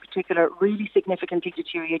behaviours in particular really significantly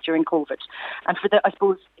deteriorate during COVID. And for the, I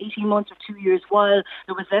suppose, 18 months or 2 years, while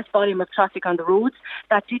there was less volume of traffic on the roads,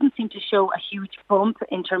 that didn't seem to show a huge bump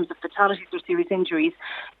in terms of fatalities or serious injuries,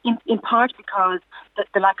 in part because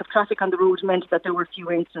the lack of traffic on the road meant that there were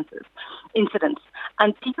fewer incidents.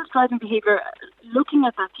 And people's driving behaviour, looking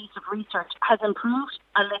at that piece of research, has improved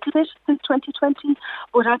a little bit since 2020,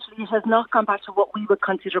 but actually it has not gone back to what we would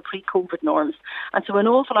consider pre-COVID norms. And so an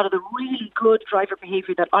awful lot of the really good driver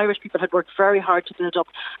behaviour that Irish people had worked very hard to build up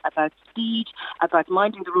about speed, about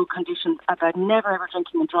minding the road conditions, about never ever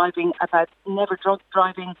drinking and driving, about never drunk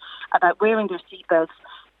driving, about wearing their seatbelts,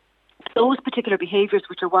 those particular behaviours,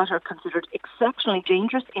 which are what are considered exceptionally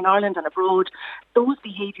dangerous in Ireland and abroad, those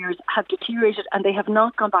behaviours have deteriorated and they have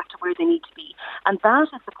not gone back to where they need to be. And that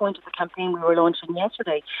is the point of the campaign we were launching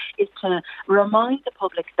yesterday, is to remind the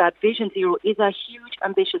public that Vision Zero is a huge,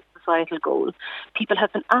 ambitious societal goal. People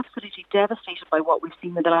have been absolutely devastated by what we've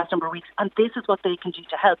seen in the last number of weeks, and this is what they can do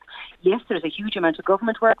to help. Yes, there's a huge amount of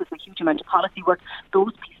government work, there's a huge amount of policy work.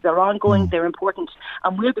 Those pieces are ongoing, they're important,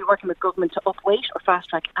 and we'll be working with government to upweight or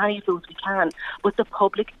fast-track any of those we can. But the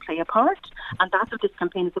public play a part, and that's what this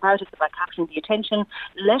campaign is about. It's about capturing the attention,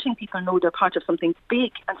 letting people know they're part of something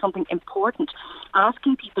big and something important,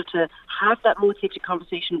 asking people to have that road safety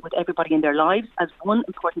conversation with everybody in their lives as one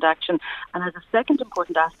important action, and as a second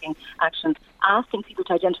important action, asking people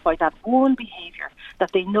to identify that one behaviour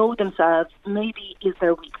that they know themselves maybe is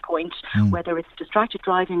their weak point, whether it's distracted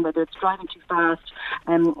driving, whether it's driving too fast,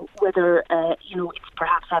 whether it's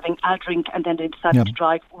perhaps having a drink and then they decide to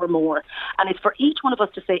drive or more. And it's for each one of us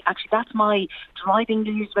to say, actually, that's my driving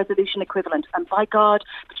New Year's resolution equivalent, and by God,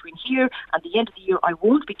 between here and the end of the year, I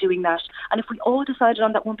won't be doing that. And if we all decided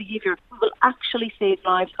on that one behaviour, we will actually save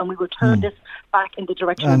lives, and we will turn this back in the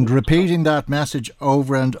direction. And repeating that message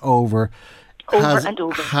over and over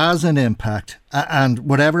has an impact. And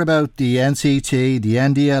whatever about the NCT, the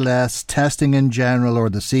NDLS, testing in general, or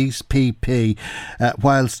the CPP,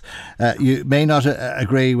 whilst you may not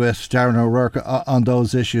agree with Darren O'Rourke on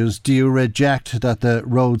those issues, do you reject that the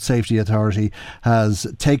Road Safety Authority has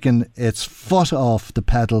taken its foot off the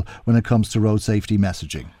pedal when it comes to road safety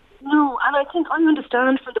messaging? No, and I think I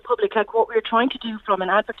understand from the public, like what we're trying to do from an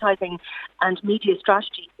advertising and media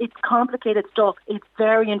strategy. It's complicated stuff. It's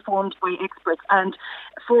very informed by experts. And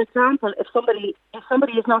for example, if somebody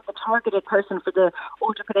is not the targeted person for the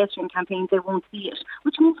older pedestrian campaign, they won't see it,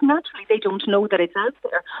 which means naturally they don't know that it's out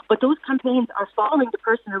there. But those campaigns are following the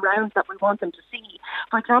person around that we want them to see.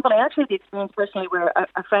 For example, I actually had the experience personally where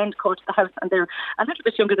a friend called to the house, and they're a little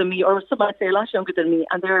bit younger than me, or some might say a lot younger than me,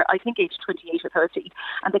 and they're, I think, aged 28 or 30.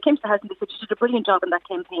 And they came to the house and they said, "You did a brilliant job in that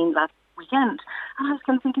campaign last weekend." And I was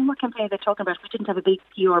kind of thinking, what campaign are they talking about? We didn't have a big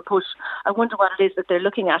PR push. I wonder what it is that they're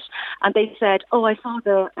looking at. And they said, "Oh, I saw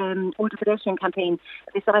the older pedestrian campaign."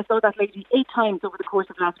 They said, "I saw that lady 8 times over the course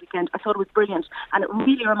of last weekend. I thought it was brilliant, and it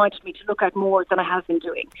really reminded me to look out more than I have been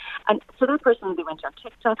doing." And so that person, when they went on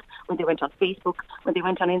TikTok, when they went on Facebook, when they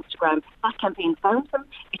went on Instagram, that campaign found them,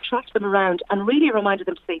 it tracked them around, and really reminded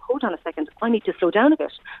them to say, "Hold on a second, I need to slow down a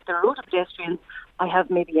bit. There are a lot of pedestrians. I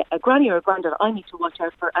have maybe a granny or a granddad I need to watch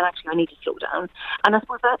out for, and actually I need to slow down." And I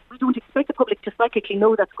suppose that we don't expect the public to psychically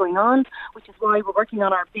know that's going on, which is why we're working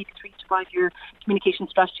on our big 3 to 5 year communication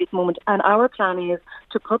strategy at the moment. And our plan is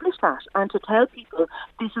to publish that and to tell people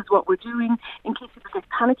this is what we're doing, in case people get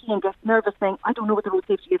panicky and get nervous saying, "I don't know what the Road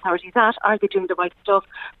Safety Authority is at, are they doing the right stuff?"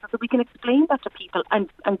 So that we can explain that to people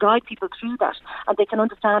and guide people through that, and they can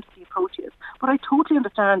understand what the approach is. But I totally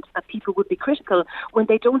understand that people would be critical when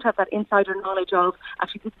they don't have that insider knowledge of,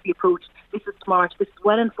 actually, this is the approach, this is smart, this is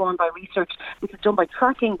well informed by research, this is done by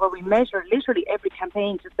tracking, where we measure literally every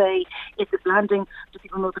campaign to say, is this landing? Do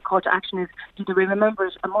people know the call to action is? Do they remember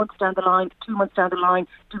it a month down the line, 2 months down the line?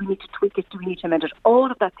 Do we need to tweak it? Do we need to amend it?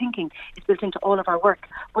 All of that thinking is built into all of our work.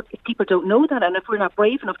 But if people don't know that, and if we're not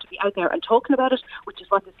brave enough to be out there and talking about it, which is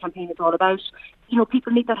what this campaign is all about,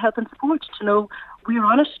 people need that help and support to know we're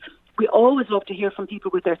on it. We always love to hear from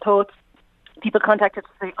people with their thoughts. People contact us to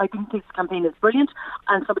say, "I think this campaign is brilliant,"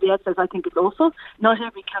 and somebody else says, "I think it's awful." Not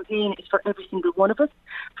every campaign is for every single one of us,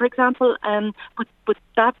 for example, but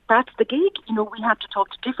that's the gig. We have to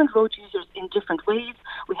talk to different road users in different ways.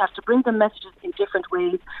 We have to bring them messages in different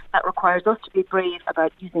ways. That requires us to be brave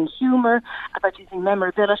about using humour, about using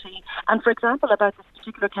memorability, and for example, about this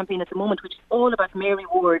particular campaign at the moment, which is all about Mary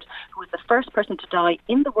Ward, who was the first person to die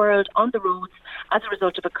in the world on the roads as a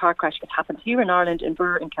result of a car crash. It happened here in Ireland, in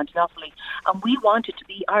Birr, in County Offaly. And we wanted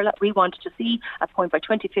to see a point by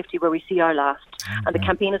 2050 where we see our last. Okay. And the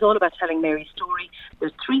campaign is all about telling Mary's story.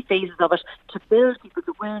 There's 3 phases of it to build people's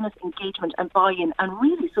awareness, engagement and buy-in, and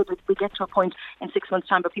really so that we get to a point in 6 months'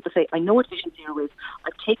 time where people say, "I know what Vision Zero is,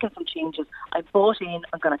 I've taken some changes, I bought in,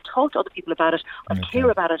 I'm going to talk to other people about it, I care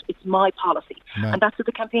about it, it's my policy." Right. And that's what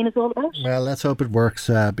the campaign is all about. Well, let's hope it works,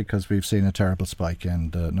 because we've seen a terrible spike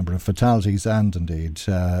in the number of fatalities and indeed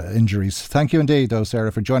injuries. Thank you indeed, though,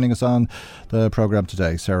 Sarah, for joining us on the programme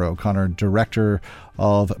today. Sarah O'Connor, Director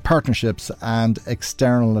of Partnerships and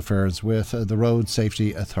External Affairs with the Road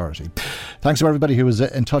Safety Authority. Thanks to everybody who was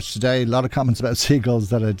in touch today. A lot of comments about seagulls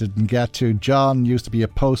that I didn't get to. John used to be a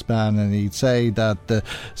postman, and he'd say that the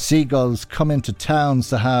seagulls come into towns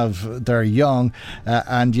to have their young,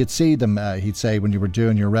 and you'd see them, he'd say, when you were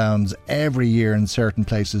doing your rounds every year in certain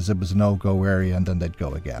places. It was a no-go area, and then they'd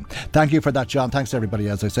go again. Thank you for that, John. Thanks to everybody,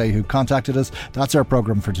 as I say, who contacted us. That's our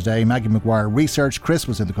programme for today. Maggie McGuire research. Chris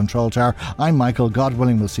was in the control tower. I'm Michael. God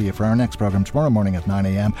willing, we'll see you for our next programme tomorrow morning at 9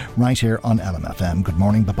 a.m. right here on LMFM. Good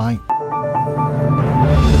morning. Bye-bye.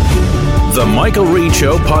 The Michael Reade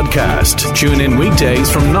Show podcast. Tune in weekdays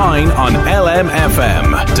from 9 on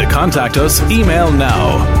LMFM. To contact us, email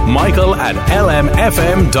now,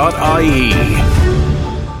 michael@lmfm.ie.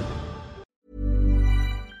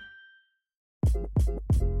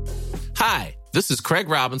 Hi, this is Craig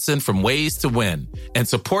Robinson from Ways to Win, and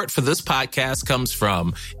support for this podcast comes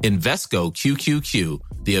from Invesco QQQ,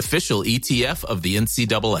 the official ETF of the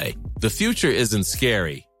NCAA. The future isn't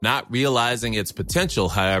scary. Not realizing its potential,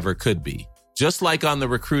 however, could be. Just like on the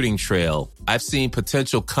recruiting trail, I've seen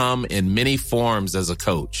potential come in many forms as a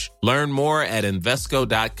coach. Learn more at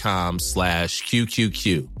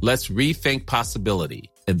Invesco.com/QQQ. Let's rethink possibility.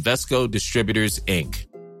 Invesco Distributors, Inc.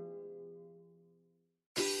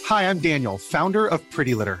 Hi, I'm Daniel, founder of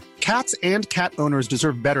Pretty Litter. Cats and cat owners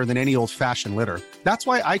deserve better than any old-fashioned litter. That's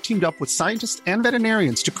why I teamed up with scientists and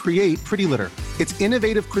veterinarians to create Pretty Litter. Its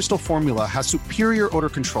innovative crystal formula has superior odor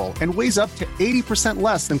control and weighs up to 80%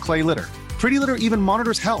 less than clay litter. Pretty Litter even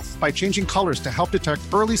monitors health by changing colors to help detect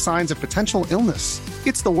early signs of potential illness.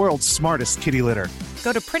 It's the world's smartest kitty litter.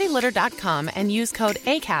 Go to prettylitter.com and use code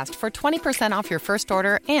ACAST for 20% off your first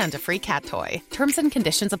order and a free cat toy. Terms and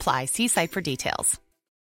conditions apply. See site for details.